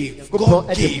 God gave. God God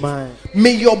ɛde gave. maa.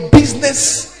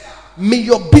 May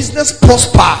your business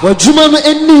prosper. W'adwuma no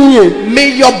ani yie.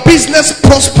 May your business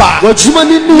prosper. W'adwuma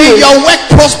no ni May yie. your work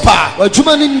prosper.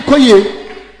 W'adwuma no nkɔ yie.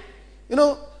 You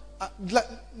know,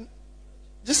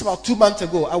 just about 2 months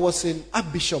ago, I was in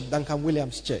Archbishop Duncan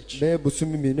Williams Church. Bɛyɛ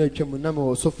bosomi mmienu atwa mu na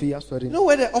mewɔ sɔfe yi asɔre. You know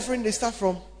where the offering they start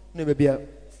from? Ne baabi a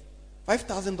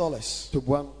 $5,000,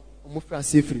 toboa ɔmo firi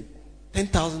ase firi.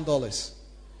 $10,000,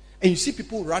 and you see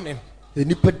people running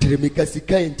Nipa tiremika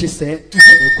sika nti sɛ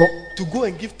ɛkɔ. to go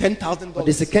and give Ɔde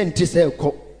 $10,000. sika nti sɛ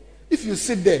ɛkɔ. If you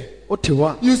sit there, Wote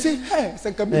hɔ a. you say, "Hey,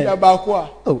 Eh.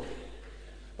 Oh,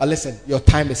 but listen, your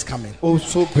time is coming." o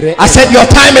so brɛ. I said, "Your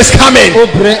time is coming." O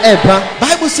brɛ ɛba.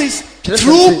 Bible says,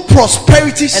 "Through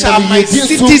prosperity shall my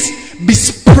cities be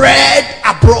spread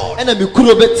abroad." Ɛna mi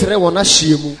kuro bɛtrɛ wɔn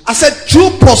ahyia mu. I said,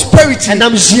 "Through prosperity And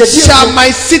I'm here. shall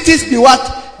my cities be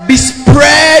what? Be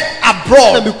spread Ɛna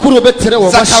abroad." mi kuro bɛtrɛ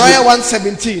wɔn Zechariah ahyia.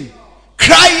 1:17.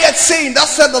 Cry yet saying, "Thus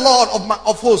said the Lord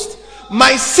of hosts,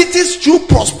 my cities through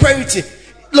prosperity."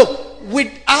 Look,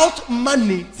 without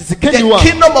money, the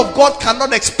kingdom of God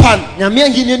cannot expand. Nyame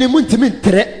ahenni ne mu ntumi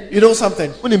ntrɛ. You know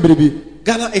something? Wonim biribi?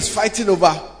 Ghana is fighting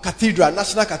over cathedral,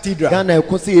 national cathedral. Ghana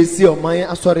ɛkɔ sɛ yɛsi ɔman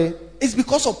asɔre. It's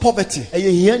because of poverty. Ɛyɛ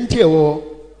hia nti ɛwɔ hɔ.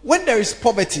 When there is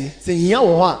poverty, Sɛ hia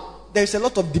wɔ hɔ a. there is a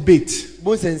lot of debate.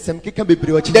 Bo sɛ nsɛm keka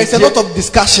bebree wɔ There is a lot of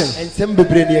discussion. nsɛm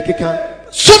bebree ne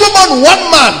yɛkeka. Solomon,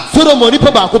 one man, Solomon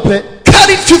nipa baako pɛ.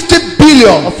 carried $50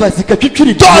 billion Ɔfa sika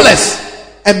twitwiri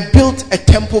and built a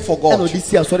temple for ɛna God. ɔde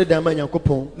si asɔre dan ma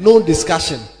Nyankopɔn. No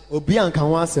discussion. Obi anka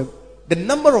ho asɛm. The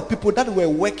number of people that were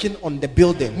working on the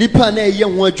building Nipa na ɛyɛ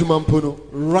ho adwuma mpo no.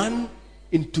 ran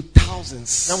into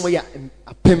thousands. Na wɔyɛ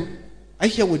apem. Are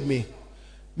you here with me?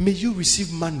 May you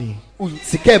receive money.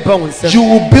 Sika ɛba wo nsɛm. You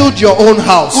will build your own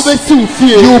house. Wobɛsi wo fie.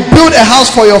 You will build a house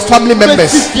for your family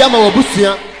members. Wobɛsi fie ama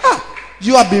w'abusua.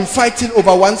 You have been fighting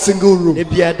over one single room.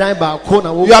 Ebi ɛdan baako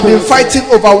na wo. You have been fighting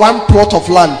over one plot of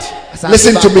land.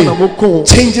 Listen to me.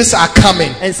 Changes are coming.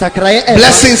 Nsakraeɛ ɛba.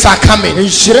 Blessings are coming.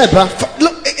 Nhyira ɛba.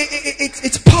 Look,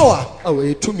 it's power.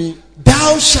 Ɛwɔ etumi.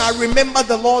 Thou shalt remember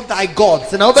the Lord thy God,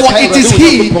 for now, it is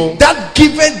He that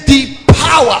giveth thee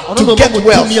power to get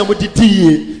wealth.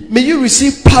 May you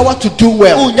receive power to do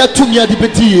well.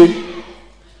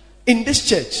 In this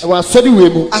church,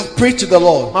 I've prayed to the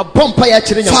Lord.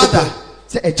 Father,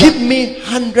 give me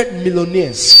 100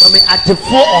 millionaires. 100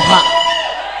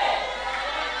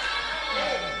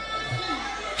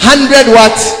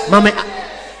 what?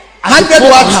 100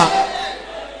 what?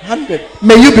 100.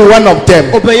 May you be one of them.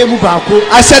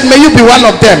 I said, may you be one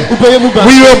of them. We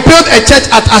will build a church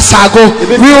at Asago.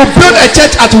 We will build a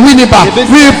church at Winneba.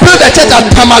 We will build a church at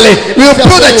Tamale. We will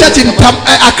build a church in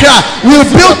Accra. We will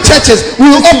build churches. We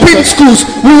will open schools.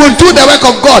 We will do the work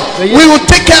of God. We will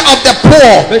take care of the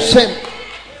poor.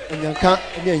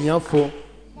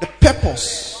 The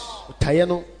purpose. Are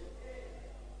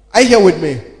you here with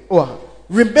me?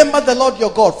 Remember the Lord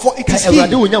your God, for it is He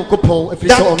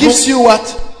that gives you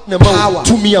what? Power.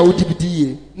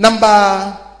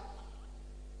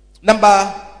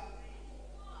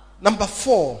 Number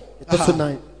 4.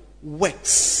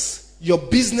 Works. Your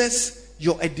business,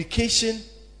 your education,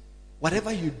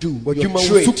 whatever you do, your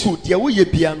trade,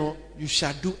 you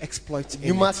shall do exploits in it.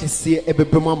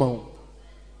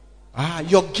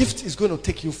 Your gift is going to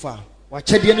take you far.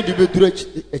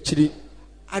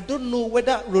 I don't know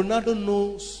whether Ronaldo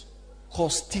knows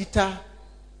cos theta,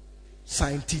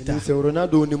 sin theta.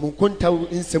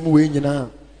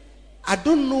 I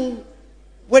don't know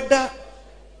whether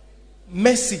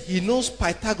Messi, he knows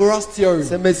Pythagoras theorem.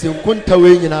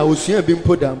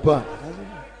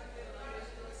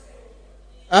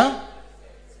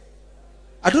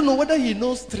 I don't know whether he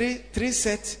knows three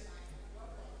set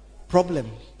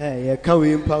problem. He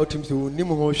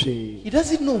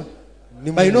doesn't know.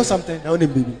 But you know something?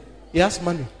 He has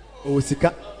money.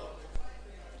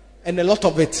 And a lot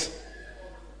of it.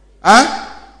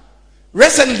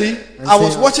 Recently, I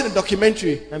was watching a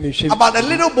documentary about a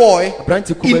little boy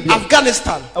in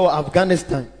Afghanistan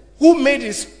who made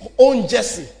his own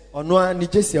jersey.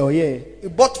 He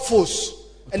bought foes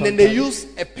and then they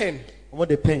used a pen.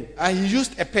 And he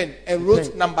used a pen and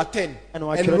wrote number 10 and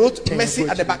wrote Messi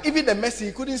at the back. Even the Messi,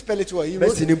 he couldn't spell it well. He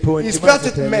spelled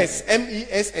it Mess,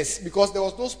 MESS, because there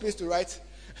was no space to write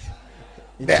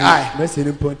the I. And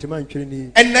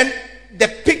then the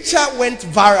picture went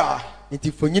viral. And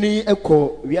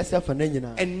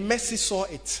Messi saw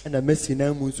it.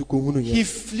 He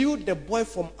flew the boy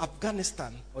from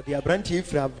Afghanistan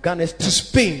to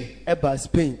Spain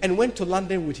and went to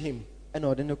London with him.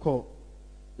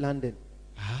 London.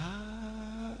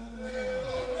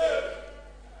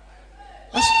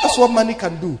 That's what money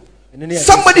can do.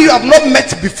 Somebody you have not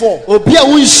met before, you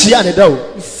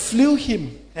flew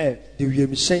him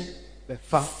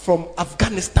from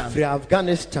Afghanistan. Do you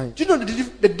know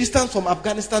the distance from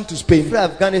Afghanistan to Spain?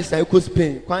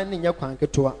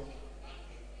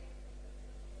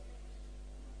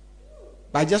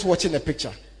 By just watching a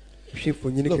picture.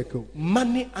 Look,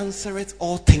 money answereth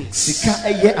all things.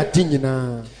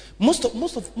 Most of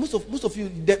you,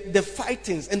 the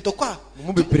fightings and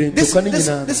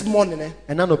this morning,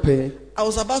 I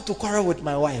was about to quarrel with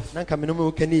my wife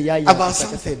about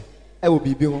something.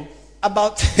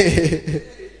 About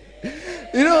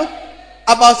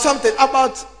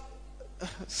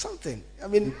something. I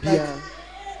mean, like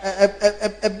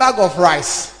a bag of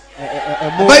rice.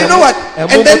 But you know what? And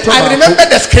then I remember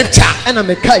the scripture.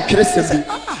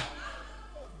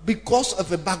 Because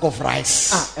of a bag of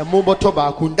rice,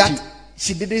 that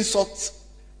she didn't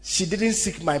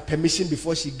seek my permission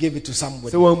before she gave it to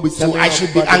somebody. So I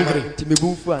should be angry. I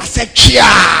said,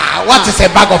 what is a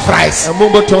bag of rice? A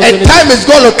time is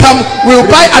going to come, we'll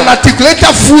buy an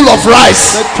articulator full of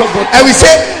rice. And we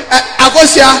say,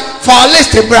 Agosia, for our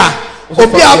list,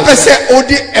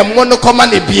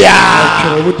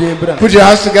 put your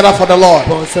hands together for the Lord.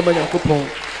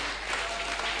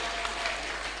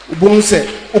 Ubunse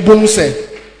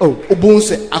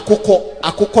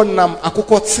akoko nam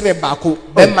akoko tsire baako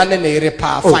be mane na ire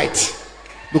pa fight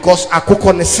because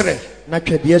akoko ne sire na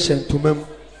twede hye ntomam.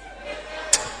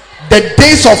 The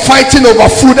days of fighting over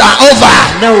food are over.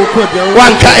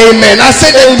 One can amen. I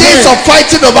said the days of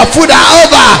fighting over food are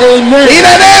over. Amen. In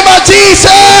the name of Jesus.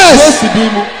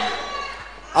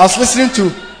 I was listening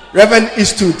to Reverend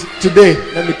Eastwood today.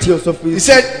 He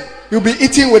said you'll be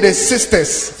eating with his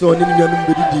sisters.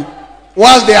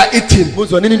 Whilst they are eating,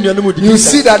 you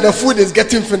see that the food is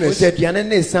getting finished. And then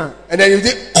you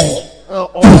think,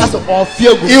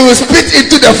 you will spit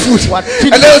into the food.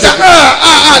 And they will say,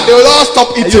 they will all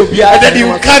stop eating. And then you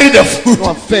carry the food.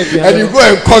 And you go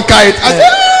and conquer it. I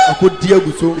said,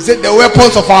 he said, the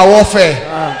weapons of our warfare.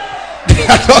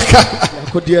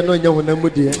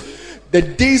 The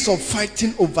days of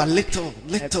fighting over little.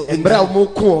 They are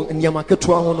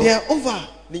over.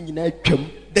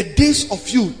 the days of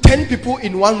you 10 people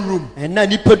in one room. And now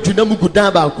nipa du na mugu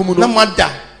dan ba akumu Na no.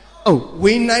 mada. Oh.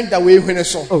 We nine that we hwene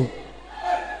so. Oh.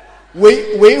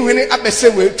 We hwene abese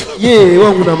we. Yeah,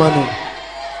 wa nguna manu.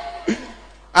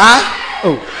 Ah?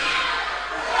 Oh.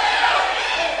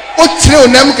 O tire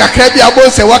onam kakra bi abo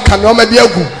se waka no ma bi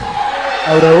agu.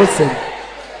 Awra wo sen.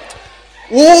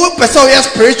 Wo person we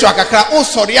spiritual kakra o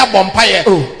sorry abompaye.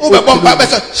 O be bompa be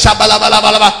so shabala bala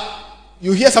bala.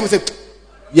 You hear someone say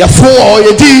ya fo o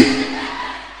ye di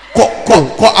ko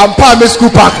ampa me school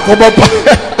park ko bompa.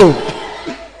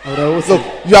 Look,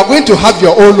 you are going to have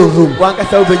your own room.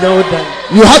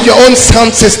 You have your own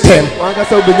sound system.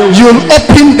 You will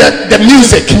open the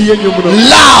music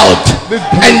loud,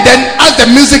 and then as the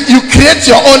music, you create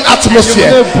your own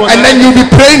atmosphere, and then you'll be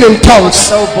praying in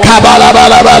tongues,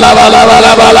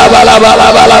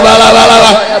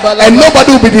 and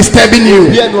nobody will be disturbing you.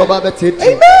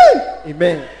 Amen.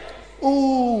 Amen.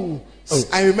 Oh.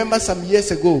 I remember some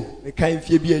years ago,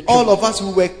 all of us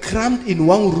we were crammed in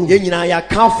one room at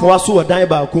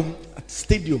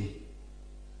stadium.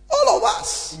 All of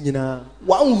us,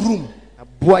 one room.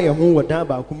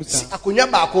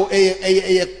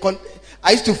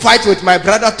 I used to fight with my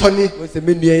brother Tony.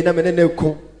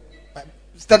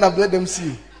 Stand up, let them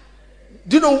see.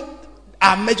 Do you know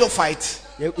our major fight?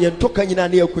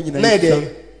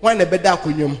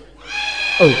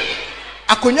 Oh.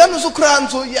 Akonya no so kra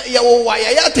nso ya wo wa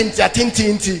ya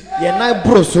atenti na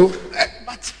bro so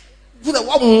but wo da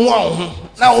wa nwa ho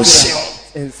na wo hye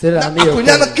ensera na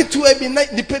akonya no ketu abi na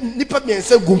nipa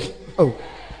miensa gum. Oh,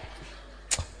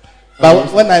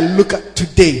 but when I look at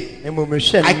today,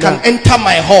 I can enter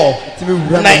my hall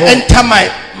and I enter my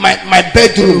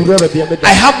bedroom.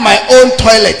 I have my own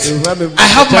toilet, I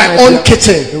have my own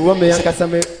kitchen.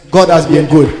 God has been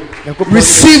good.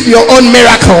 Receive your own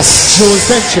miracles.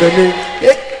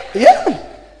 Yeah.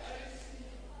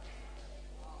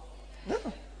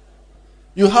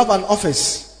 You have an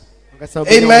office.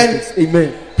 Amen.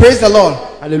 Amen. Praise the Lord.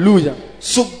 Hallelujah.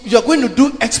 So you are going to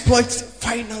do exploits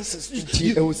finances.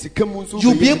 You'll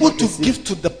be able to give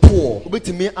to the poor.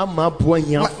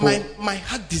 My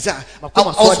heart desire. I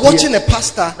was watching a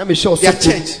pastor, their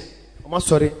church.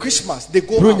 Christmas, they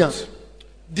go out.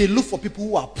 They look for people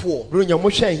who are poor.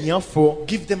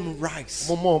 Give them rice.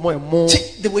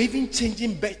 They were even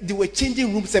changing bed. They were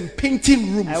changing rooms and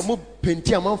painting rooms.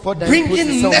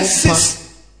 Bringing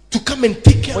nurses to come and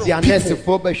take care of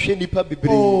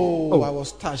people. Oh, I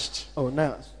was touched.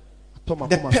 The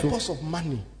purpose of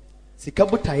money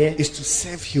is to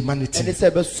serve humanity. To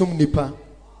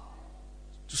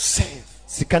serve.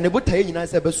 To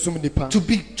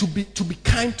be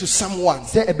kind to someone.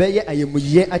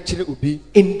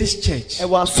 In this church,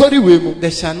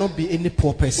 there shall not be any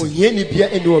poor person.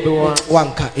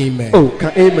 Wanka amen.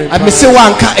 I may say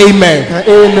wanka amen.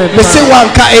 May say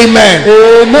wanka amen.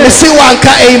 May say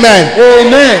wanka amen.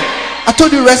 Amen. I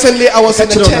told you recently I was in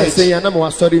the church.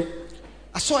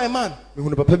 I saw a man.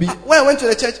 When I went to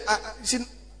the church,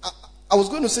 I was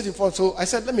going to sit in front, so I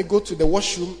said, let me go to the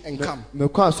washroom and come. A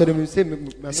certain man came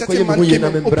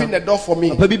and opened the door for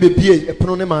me. I went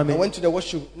to the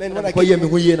washroom. Then when I came, he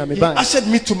ushered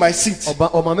me to my seat. He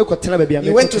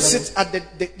went to sit at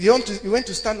he went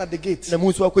to stand at the gate,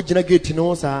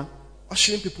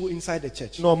 ushering people inside the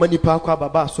church.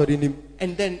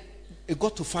 And then it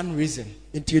got to fundraising.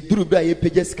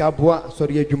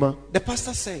 The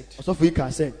pastor said,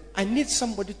 I need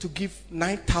somebody to give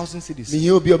 9,000 cedis.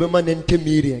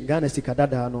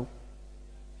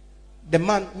 The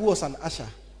man who was an usher,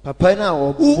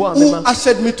 who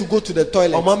ushered me to go to the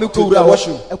toilet, to the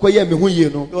washroom,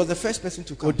 he was the first person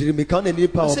to come. To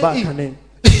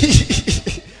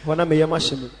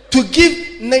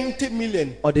give 90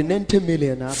 million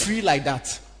free like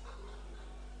that,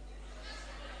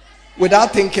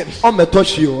 without thinking.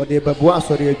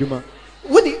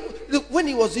 When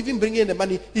he was even bringing the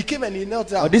money, he came and he knelt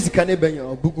down.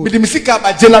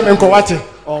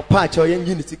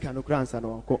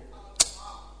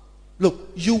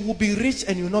 Look, you will be rich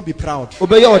and you will not be proud. You will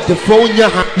be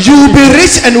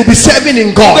rich and you will be serving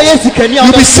in God. You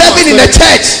will be serving in the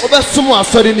church.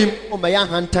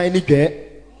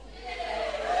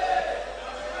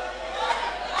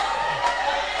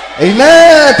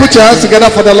 Amen. Put your hands together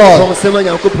for the Lord.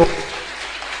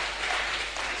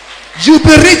 You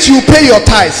be rich, you pay your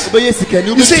tithes. You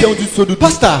say,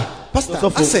 Pastor,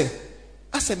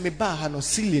 I said, me ba no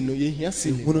ceiling no ye here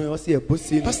ceiling.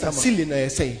 Pastor ceiling no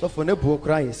say.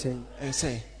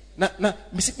 Say. Na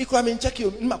me sit me kwa me check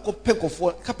you ma ko pen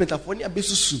for carpenter for ni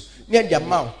abesusu. Ni dia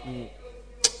ma.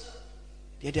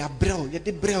 They are brown,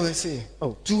 they say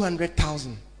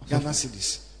 200,000 Ghana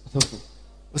cedis.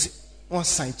 One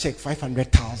sign check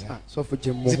 500,000. So for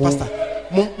Jim See, Pastor,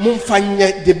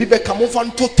 Mumfanye the Bible come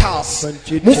on totals.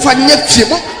 Mumfanye fie,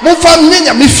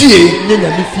 mumfanye me fie.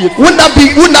 Wouldn't that be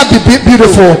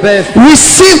beautiful?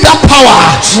 Receive that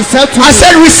power. I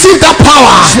said, receive that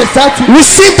power.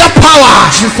 Receive that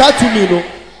power.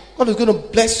 God is going to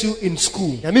bless you in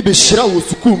school.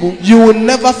 You will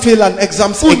never fail an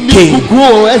exams again.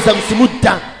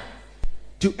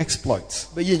 Do exploits.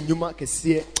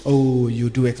 Oh, you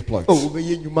do exploits.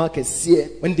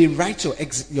 When they write your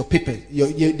paper,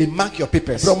 they mark your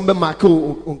papers. The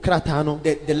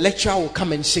lecturer will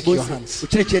come and shake your hands.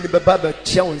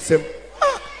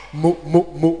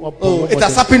 Oh, it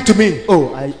has happened to me.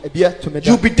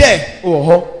 You'll be there.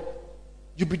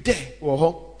 You'll be there.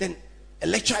 Then a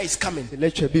lecturer is coming,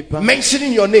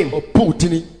 mentioning your name.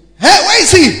 Hey, where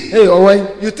is he?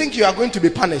 You think you are going to be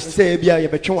punished?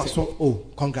 Oh,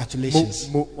 congratulations.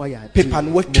 Paper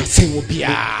work will be.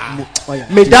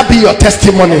 May that be your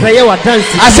testimony.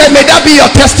 I said, may that be your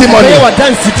testimony.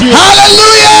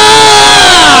 Hallelujah.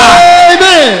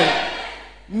 Amen.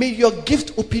 May your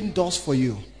gift open doors for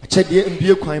you. I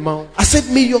said,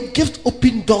 may your gift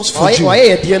open doors for you.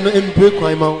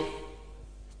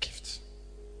 Gift.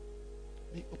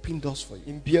 May open doors for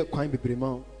you.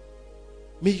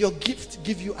 May your gift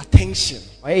give you attention.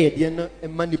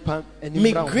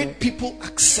 May great people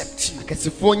accept you.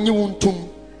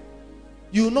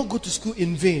 You will not go to school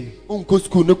in vain.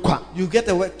 You get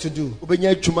a work to do. You'll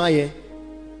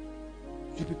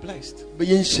be blessed.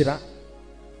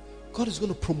 God is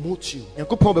going to promote you. You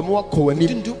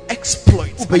didn't do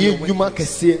exploits.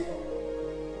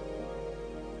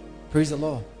 Praise the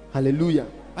Lord. Hallelujah.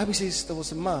 Bible says there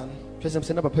was a man,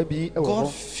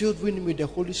 God filled him with the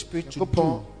Holy Spirit to do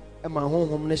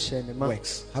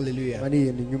works. Hallelujah.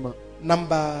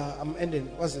 I'm ending.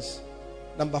 What's this?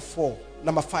 Number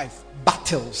 5.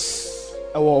 Battles.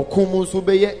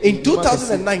 In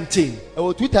 2019,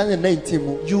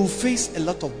 you face a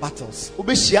lot of battles.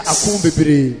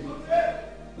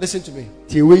 Listen to me.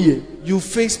 You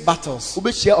face battles,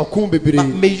 but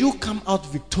may you come out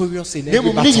victorious in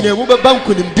every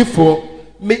battle.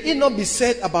 May it not be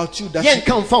said about you that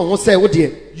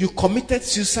you committed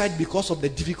suicide because of the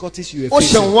difficulties you were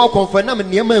facing.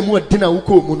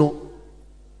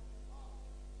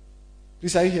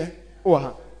 Please, are you here?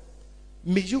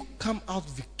 May you come out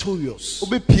victorious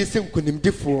in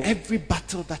every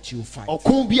battle that you fight.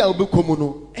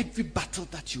 Every battle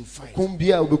that you fight.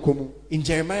 In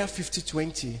Jeremiah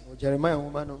 50:20,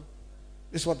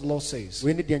 this is what the Lord says.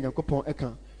 He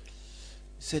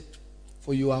said,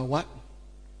 for you are what?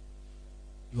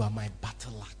 You are my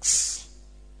battle axe.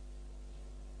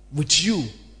 With you.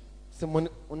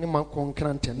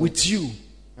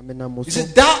 He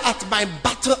said, thou art my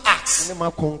battle axe and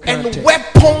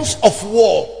weapons of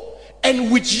war.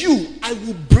 And with you I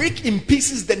will break in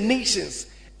pieces the nations.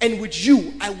 And with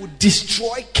you I will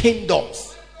destroy kingdoms.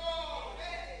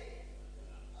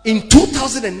 In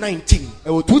 2019,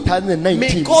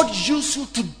 may God use you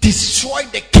to destroy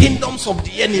the kingdoms of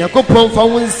the enemy, the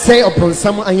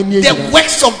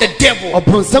works of the devil.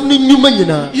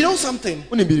 You know something?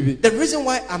 The reason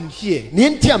why I'm here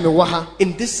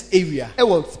in this area and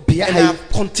I've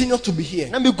continued to be here,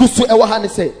 do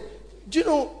you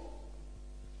know,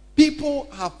 people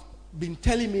have been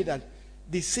telling me that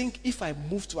they think if I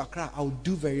move to Accra, I'll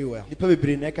do very well. You know,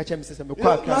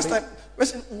 last time,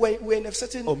 we're in a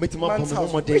certain man's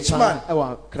house, rich man,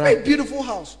 very beautiful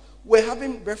house. We're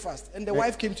having breakfast, and the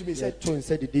wife came to me and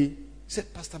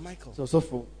said, Pastor Michael,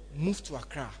 move to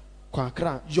Accra.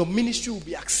 Your ministry will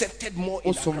be accepted more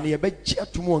in Accra.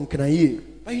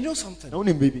 But you know something?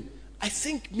 I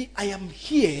think I am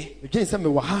here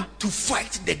to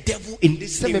fight the devil in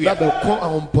this area.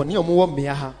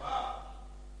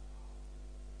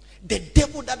 The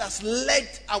devil that has led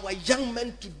our young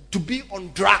men to be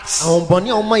on drugs,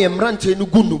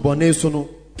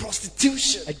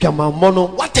 prostitution,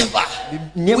 whatever.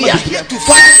 We are here to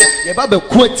fight it,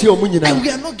 and we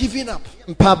are not giving up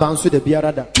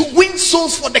to win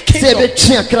souls for the kingdom.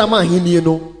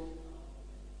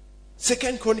 2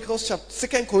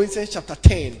 Corinthians chapter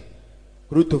 10.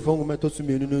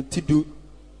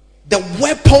 The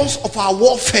weapons of our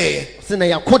warfare, they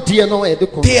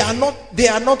are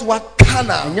not what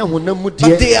carnal, but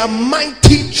they are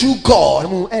mighty through God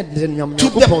to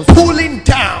the pulling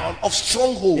down of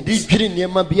strongholds.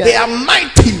 They are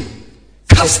mighty,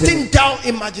 casting down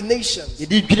imaginations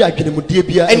and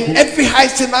every high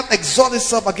thing that exalts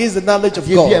itself against the knowledge of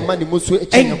God,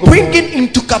 and bringing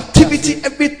into captivity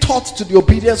every thought to the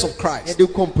obedience of Christ.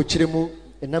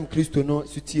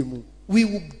 We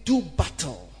will do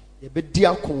battle.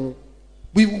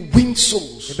 We will win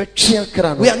souls. We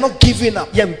are not giving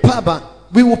up.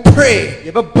 We will pray.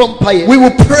 We will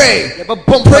pray.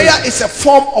 Prayer is a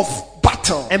form of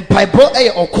battle.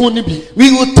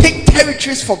 We will take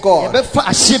territories for God.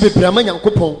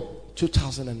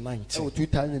 2019.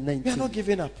 We are not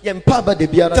giving up.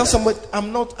 Tell someone, I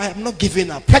am not giving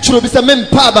up.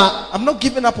 I'm not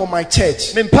giving up on my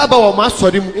church.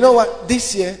 You know what?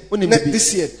 This year,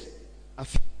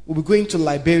 we'll be going to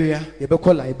Liberia.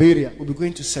 We'll be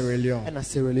going to Sierra Leone.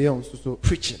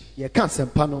 Preaching.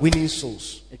 Winning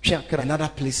souls. And other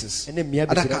places.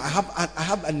 I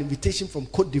have an invitation from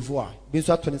Cote d'Ivoire. We're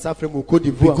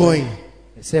going.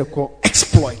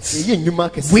 Exploits.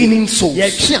 Winning souls.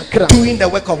 Doing the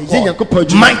work of God.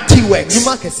 Mighty works.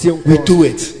 We do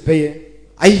it.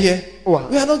 Are you here? We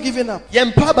are not giving up.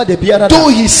 Though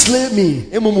he slay me,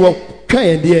 I'll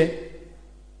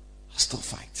still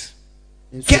fight.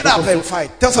 Get up and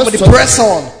fight. Tell somebody, press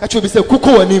on.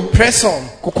 Press on.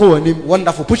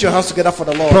 Wonderful. Put your hands together for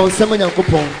the Lord.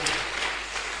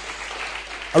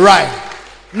 All right.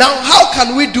 Now, how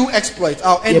can we do exploits?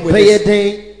 I'll end with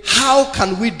this. How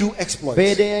can we do exploits?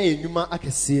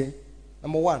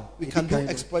 Number one, we can do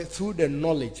exploits through the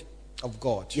knowledge of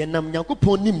God. Through the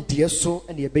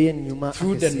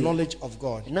knowledge of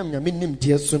God.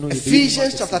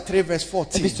 Ephesians chapter 3 verse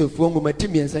 14.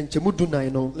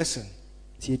 Listen.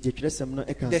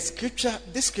 This scripture,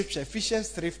 Ephesians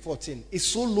 3:14, is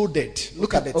so loaded.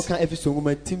 Look at it.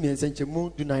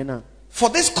 For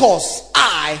this cause,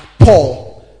 I,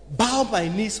 Paul, bow my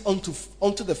knees unto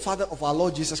the Father of our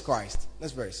Lord Jesus Christ.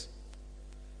 Next verse.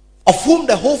 Of whom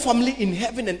the whole family in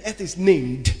heaven and earth is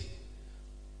named,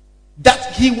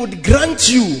 that he would grant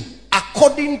you,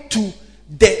 according to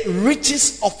the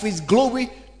riches of his glory,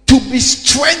 to be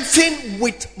strengthened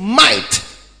with might.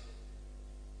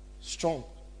 Strong.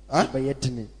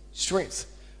 Strength.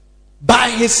 By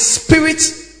his Spirit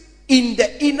in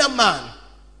the inner man,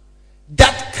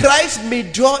 that Christ may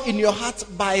dwell in your heart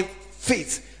by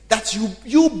faith, that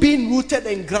you being rooted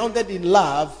and grounded in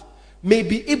love, may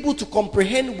be able to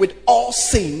comprehend with all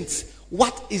saints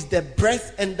what is the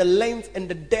breadth and the length and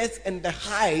the depth and the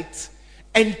height,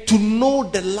 and to know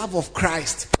the love of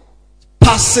Christ,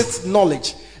 passeth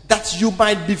knowledge, that you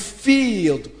might be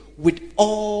filled with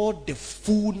all the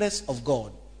fullness of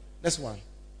God. Next one.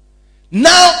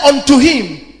 Now unto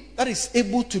him that is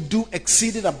able to do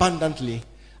exceeding abundantly,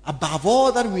 above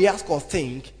all that we ask or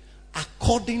think,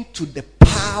 according to the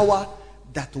power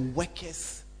that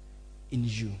worketh in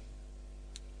you.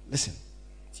 Listen.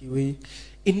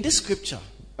 In this scripture,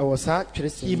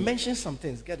 he mentions some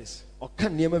things. Get this.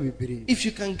 If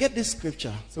you can get this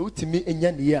scripture,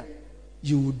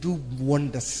 you will do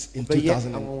wonders in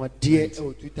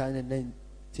 2019.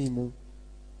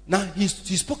 Now, he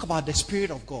spoke about the Spirit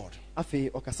of God.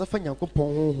 He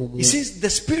says the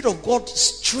Spirit of God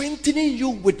strengthening you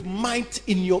with might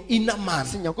in your inner man.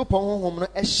 Say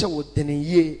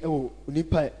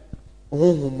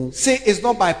it's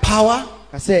not by power.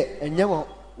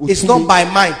 It's not by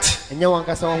might.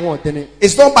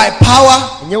 It's not by power.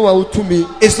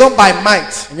 It's not by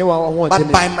might.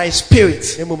 But by my Spirit,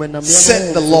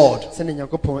 said the Lord.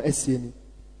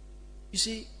 You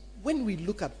see, when we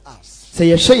look at us,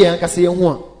 there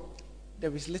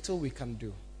is little we can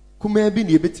do.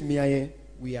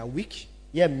 We are weak.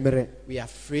 We are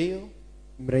frail.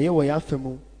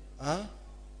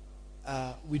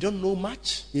 We don't know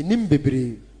much.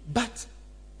 But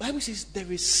Bible says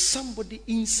there is somebody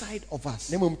inside of us.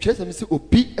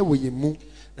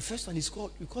 The first one is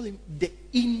called, we call him the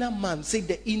inner man. Say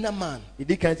the inner man. He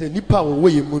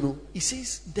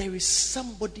says there is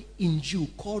somebody in you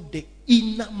called the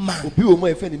inner man.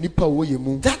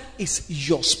 That is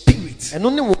your spirit.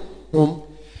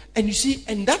 And you see,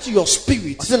 and that's your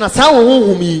spirit.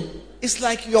 It's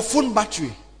like your phone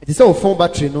battery.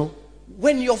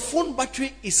 When your phone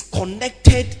battery is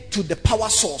connected to the power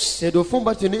source, it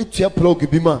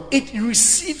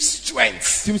receives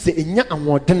strength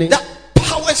that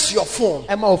powers your phone.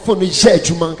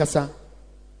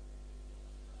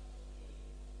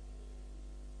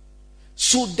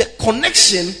 So the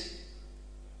connection,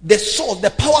 the source,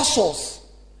 the power source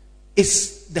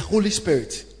is the Holy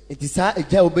Spirit.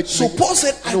 So Paul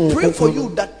said, I pray for you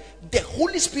that the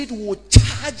Holy Spirit will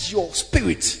charge your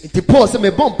spirit. It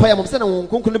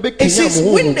says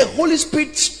when the Holy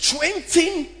Spirit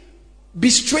be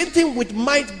strengthened with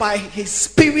might by his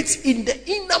Spirit in the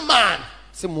inner man,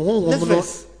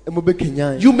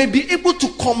 you may be able to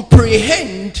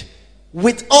comprehend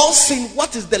with all sin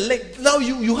what is the length. Now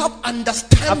you have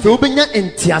understanding. You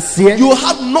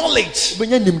have knowledge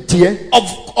of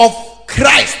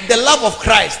Christ, the love of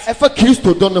Christ. ɛfa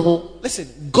Kristo dɔ ne ho.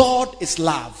 Listen, God is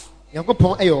love.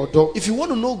 Nyankopɔn ɛyɛ ɔdɔ. If you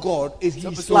want to know God, He is Sɛ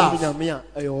wopɛ sɛ love. wohu Nyame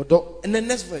a, ɛyɛ ɔdɔ. And the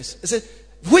next verse, it says,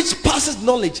 which passes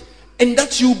knowledge, and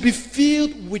that you be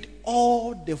filled with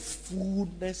all the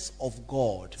fullness of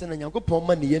God. Sɛ na Nyankopɔn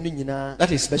ma ne yɛ no nyinaa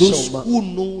That is bɛhyɛ those wo ma. who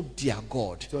know their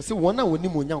God. Sɛ ɔsɛ wɔn a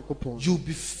wɔnim wɔn Nyankopɔn. You'll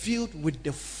be filled with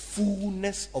the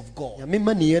fullness of God. Nyame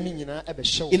ma ne yɛ no nyinaa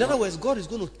ɛbɛhyɛ wo In ma. other words, God is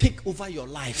going to take over your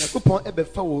life. Nyankopɔn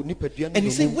ɛbɛfa wo nipadua no And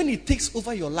He said, nomum. when He takes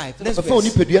over your life, next Ɛbɛfa wo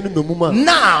verse, nipadua no nomum a.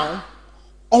 now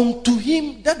unto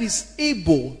Him that is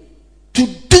able to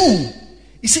do.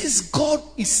 He says, God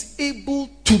is able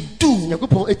to do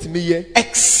Nyankopɔn etimi yɛ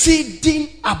exceeding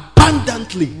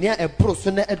abundantly nea ɛboro so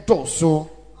na ɛdɔɔso.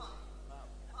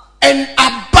 and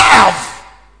above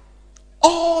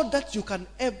all that you can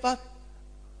ever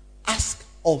ask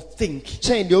or think,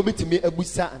 Kyɛn deɛ wobɛtumi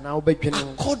abusa anaa wobɛdwene ho.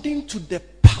 according to the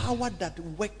power that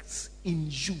works in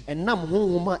you. Ɛnam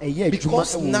honhom a ɛyɛ adwuma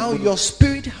Because ɛwɔ now wo mu. your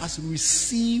spirit has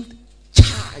received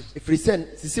charge, Ɛfiri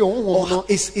sɛ sisi honhom no or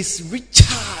is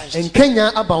recharged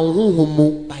nkanya aba wo honhom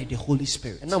mu. by the Holy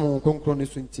Spirit. Ɛnam Honhom Kronkron no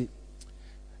so nti.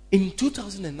 In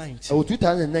 2019, Ɛwɔ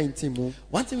 2019 mu.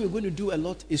 one thing we're going to do a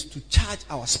lot is to charge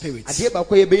our spirits. Adeɛ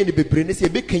baako a yɛbɛyɛ no bebree ne sɛ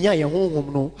yɛbɛkanya yɛn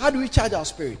honhom no. How do we charge our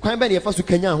spirit? Kwan bɛn na yɛfa so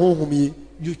kanya honhom yi?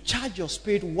 You charge your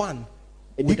spirit one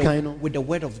Ɛdi with kan the, no. with the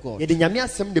word of God. Yɛde Nyame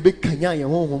asɛm na ɛbɛkanya yɛn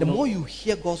honhom The no. more you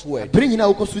hear God's word, Bere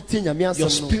nyinaa wokɔ so tie Nyame your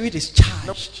asɛm no. spirit is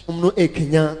charged. Honhom no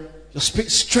ɛkanya Your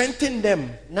spirit strengthen them.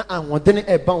 na ahoɔden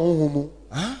ɛba honhom mu.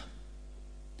 Huh?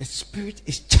 The spirit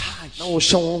is Na charged.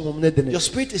 wɔhyɛ honhom no de ne. Your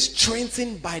spirit is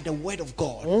strengthened by the word of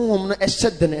God. Honhom no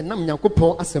ɛhyɛ de ne ɛnam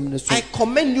Nyankopɔn asɛm no so. I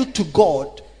commend you to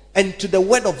God and to the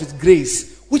word of His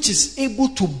grace, which is able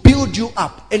to build you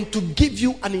up and to give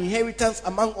you an inheritance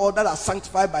among all that are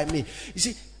sanctified by me. You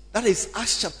see, that is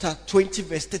Acts chapter 20,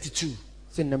 verse 32.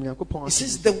 Sɛ nam Nyankopɔn It asɛm.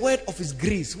 says the word of His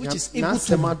grace, which is able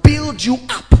to N'asɛm build you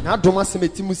up. N'adom asɛm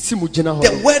ɛti si mu gyina hɔ.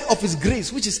 The word of His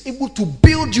grace, which is able to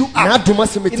build you up. N'adom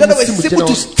asɛm ɛti In other words, si mu it's able gyina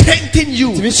to hɔ. strengthen you.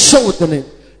 Tumi hyɛ wo de ne.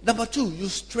 Number two, you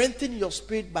strengthen your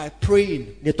spirit by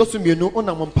praying, Deɛ ɛtɔ so mmienu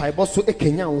ɔnam mpaebɔ so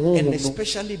ɛkanya wo and honhom no.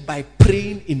 especially by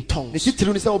praying in Ne tongues. titiri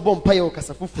no sɛ wobɔ mpaeɛ wɔ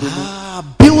kasa foforɔ mu.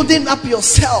 Building up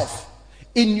yourself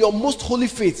in your most holy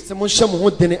faith Sɛ monhyɛ mo ho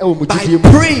dene ɛwɔ mo by gyidie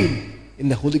mu. praying in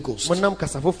the Holy Ghost. Monam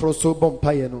kasa foforɔ so bɔ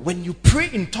mpaeɛ no. When you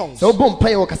pray in tongues, Sɛ wobɔ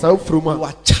mpaeɛ wɔ kasa foforɔ mu you a,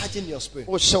 are charging your spirit.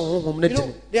 wohyɛ wo honhom no You dene.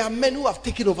 know, there are men who have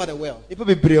taken over the world, Nnipa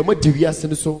bebree a wɔadi wiase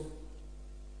no so.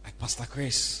 like Pastor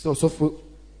Chris. Sɛ ɔsɔfo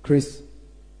Chris.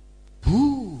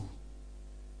 Boo.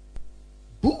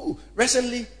 Boo.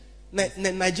 Recently,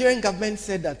 Nigerian government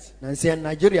said that Nansi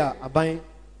Nigeria aban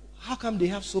how come they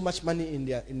have so much money in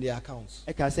their accounts?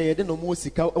 ɛka sɛ yɛde na ɔmo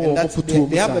sika ɛwɔ And ɔmo that fotoɔ mu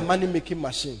they have a saa. money making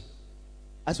machine.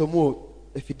 Asɛ ɔmo wɔ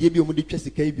afidie bi a ɔmo de twa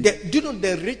sika yi bi. Do you know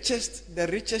the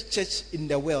richest church in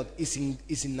the world is in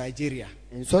Nigeria?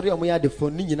 Nsɔre a ɔmo yɛ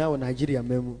adefoɔ ne nyinaa wɔ Nigeria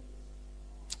man mu.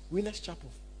 Winners Chapel.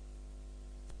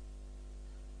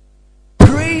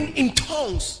 Praying in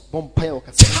tongues, Bɔ mpaeɛ wɔ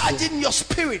kasa foforɔ. charging your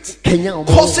spirit, Kenya ɔmo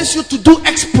causes you to do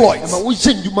exploits. ɛma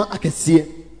wohyɛ ndwuma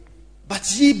akɛseɛ. But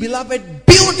ye, beloved,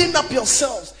 building up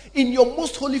yourselves in your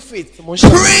most holy faith, Praying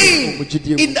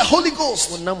praying in the Holy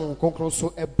Ghost. Wɔnam Honhom Kronkron so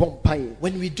ɛbɔ mpaeɛ.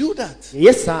 When we do that,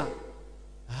 Yɛyɛ saa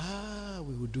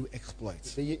we will do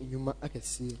exploits. bɛyɛ ndwuma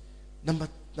akɛseɛ.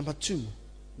 Number two,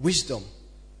 wisdom.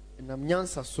 Ɛnam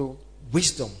nyansa so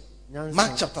Wisdom. nyansa.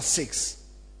 Mark chapter 6,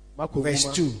 Marko verse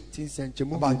nwoma 2, ti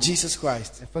nsɛnkyɛmu about mmienu. Jesus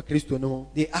Christ. Ɛfa Kristo no ho.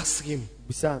 They asked him,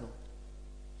 Bisaa no.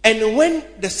 and when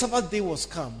the Sabbath day was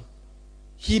come,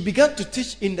 he began to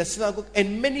teach in the synagogue,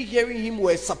 and many hearing him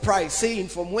were surprised, saying,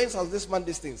 from whence has this man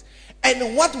these things?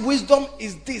 And what wisdom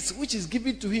is this which is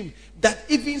given to him, that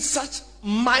even such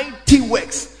mighty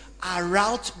works are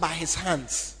wrought by his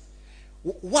hands?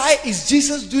 Why is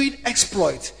Jesus doing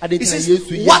exploits? He says,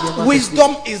 what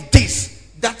wisdom is this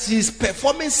that he is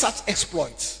performing such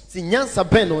exploits? Sɛ nyansa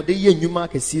bɛn na ɔde yɛ ndwuma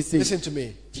akɛseɛ sei. Listen to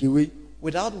me. Tie wei.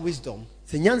 Without wisdom,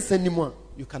 Sɛ nyansa ni mu a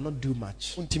you cannot do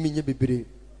much. wontumi nyɛ bebree.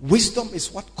 Wisdom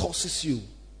is what causes you.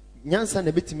 Nyansa na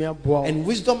ɛbɛtumi aboa wo. And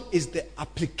wisdom is the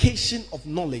application of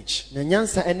knowledge. Na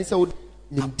nyansa ɛne sɛ wode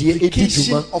nimdeɛ ɛdi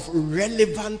Application dwuma. of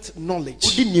relevant knowledge.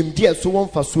 Wode nimdeɛ a so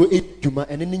wɔ mfasoɔ ɛdi dwuma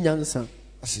ɛne ne nyansa.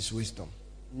 That is wisdom.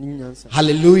 Ne nyansa.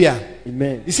 Hallelujah.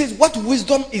 Amen. He says, what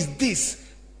wisdom is this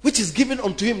which is given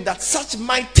unto him, that such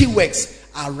mighty works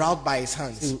are wrought by his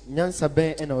hands? Nyansa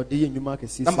bɛn ɛna ɔde yɛ ndwuma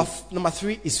akɛseɛ sei. Number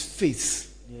three is faith.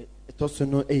 Ɛtɔ so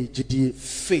no ɛyɛ gyidie.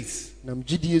 Faith. Nam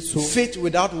gyidie so. Faith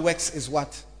without works is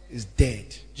what? Is dead.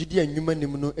 Gyidie a nnwuma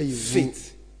nim no ɛyɛ wu.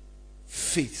 Faith.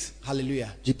 faith.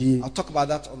 Hallelujah. Gyidie. I'll talk about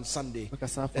that on Sunday.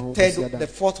 Mekasa afa The ho third, kɛseɛ da. the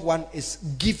fourth one is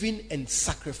giving and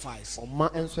sacrifice.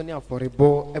 Ɔma nso ne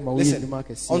afɔrebɔ ɛma woyɛ Listen, nnwuma on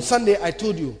akɛseɛ. Sunday I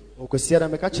told you Ɔkwasiɛ da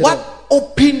meka kyerɛ what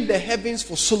opened the heavens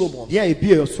for Solomon deɛ a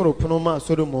ebie ɔsoro pono maa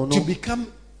Solomon to no become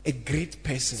a great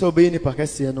person sɛ ɔbɛyɛ nipa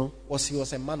kɛseɛ no was he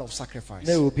was a man of sacrifice.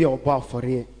 na obi a ɔbɔ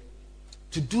afɔreɛ.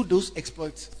 To do those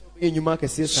exploits, Ɔbɛyɛ nnwuma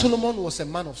akɛseɛ saa. Solomon was a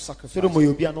man of sacrifice. Solomon yɛ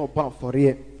obi a na ɔbɔ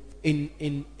afɔreɛ.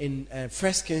 In 1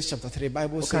 Kings chapter 3,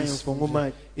 Bible Ɔka says, yɛn fɔ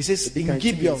nwoma it says ɛdi in kan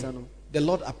ti mmiɛnsa Gibeon, no. the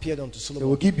Lord appeared unto Ɛwɔ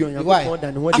Solomon. Gibeon, Why? Nyankopɔn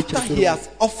da ne ho adi After kyerɛ he Solomon. has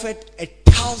offered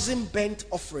 1,000 burnt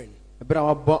offering,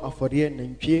 Ɛberɛ a wabɔ afɔreɛ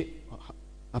nantwie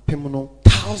apem no,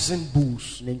 1,000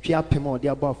 bulls, nantwie apem a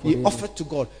ɔde abɔ he afɔreɛ no. offered to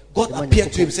God. God Ɛma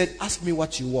appeared to him Nyankopɔn. and said, ask me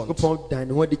what you want. Nyankopɔn dan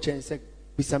ne ho adi kyerɛ no sɛ,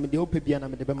 bisa me deɛ wopɛ biara na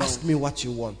mede bɛma Ask wo. me what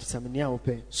you want. Bisa me nea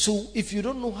wopɛ. So if you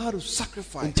don't know how to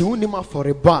sacrifice, Nti wonim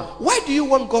afɔrebɔ a, why do you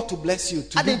want God to bless you to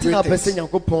do adɛn nti na great wopɛ sɛ things?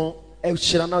 Nyankopɔn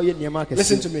ɛhyira na woyɛ nneɛma akɛseɛ?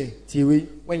 Listen to me. Tie wei.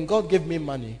 When God gave me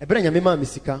money, Ɛberɛ a Nyame maa me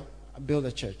sika, I built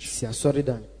a church si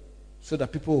asɔredan. so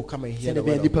that people will come and hear Sɛdeɛ the ɛbɛyɛ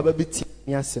word of nnipa God. bɛbɛtie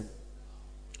ne asɛm.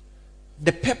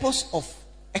 The purpose of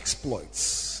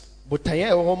exploits Botaeɛ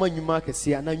a ɛwɔ hɔ ma nnwuma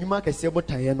akɛseɛ anaa nnwuma akɛseɛ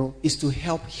botaeɛ no is to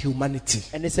help humanity,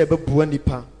 ɛne sɛ ɛbɛboa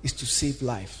nnipa, is to save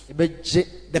life. ɛbɛgye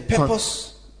The nkwa.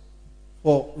 purpose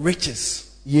for riches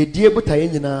Yɛdie botaeɛ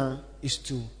nyinaa is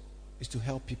to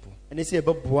help people. ɛne sɛ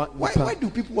ɛbɛboa Why nnipa. do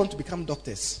people want to become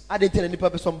doctors? Adɛn nti na nnipa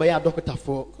pɛ sɛ ɔmbɛyɛ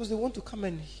adɔkotafoɔ? Because they want to come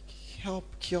and help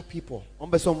cure people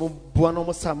Ɔmpɛ sɛ ɔmoboa na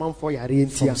ɔmo sa amanfoɔ yareɛ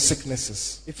from ntia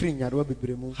sicknesses. ɛfiri nyarewa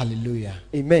bebree mu. Hallelujah.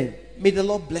 Amen. May the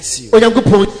Lord bless you.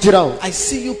 Onyankopɔn hyira wo. I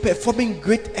see you performing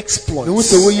great Mehu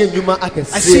exploits. sɛ woyɛ nnwuma I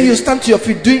see you akɛseɛ. stand to your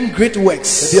feet doing great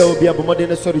works. Ebi a obi abɔ mmɔden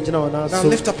no sɔre gyina wɔn nan Now so.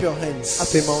 lift up your hands.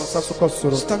 Afei ma wɔn nsa so kɔ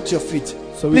soro. Stand to your feet.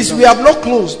 So we Please, can- we have not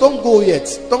closed. Don't go yet.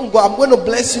 Don't go. I'm going to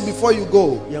bless you before you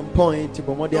go. Yɛn mpɔn nti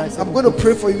bɔ mmɔden ayɛ sɛ I'm going to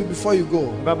pray for you before you go.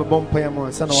 Ba bɛbɔ mpaeɛ ma wɔn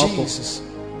ansa na wakɔ. Jesus.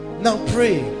 Now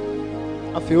pray.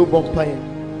 Afei wobɔ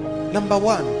mpaeɛ. Number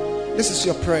one, this is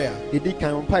your prayer. Yɛdi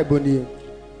kan wɔn mpaebɔ nie.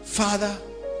 Father,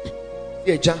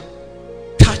 Yɛ Agya,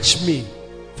 touch me.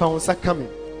 fa wo nsa ka me.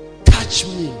 Touch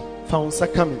me Fa wo nsa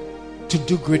ka me. to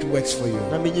do great works for you.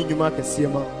 Na menyɛ nnwuma akɛseɛ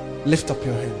ma wo. Lift up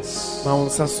your hands. Ma wo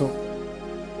nsa so.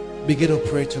 Begin to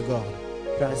pray to God.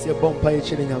 Fra aseɛ bɔ mpaeɛ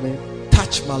kyerɛ Nyame.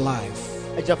 Touch my life.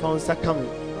 Agya, fa wo nsa ka me.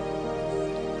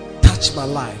 Touch my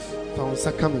life. Fa wo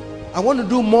nsa ka me. I want to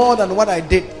do more than what I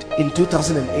did in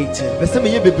 2018. Bɛ sɛ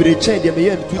meyɛ bebree kyɛn deɛ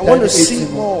meyɛɛ no I want to see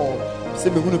 2018 mu. more. Sɛ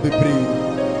mehu no bebree.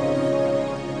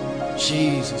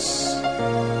 Jesus.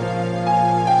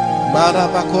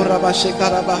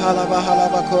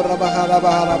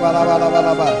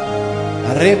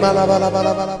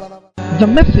 The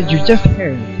message you just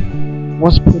heard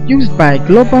was produced by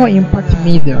Global Impact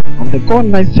Media of the God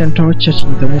Life Central Church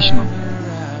International.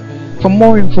 For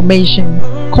more information,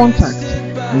 contact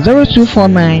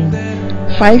 0249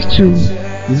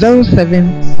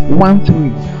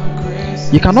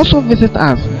 520713. You can also visit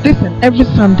us this and every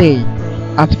Sunday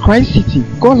at Christ City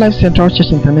God Life Central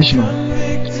Church International,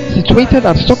 situated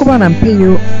at Sokoban and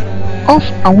Peyo off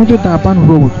Awundo Daban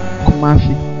Road,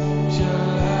 Kumasi.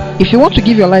 If you want to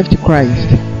give your life to Christ,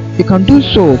 you can do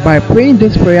so by praying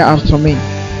this prayer after me.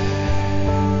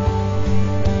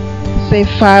 Say,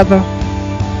 Father,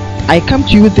 I come to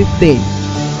you this day.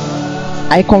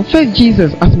 I confess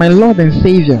Jesus as my Lord and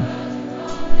Savior.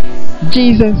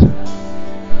 Jesus,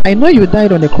 I know you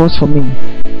died on the cross for me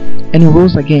and you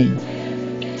rose again.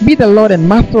 Be the Lord and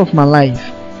Master of my life.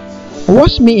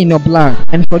 Wash me in your blood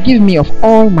and forgive me of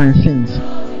all my sins.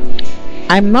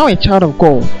 I am now a child of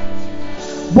God,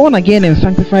 born again and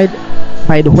sanctified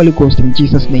by the Holy Ghost in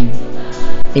Jesus' name.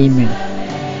 Amen.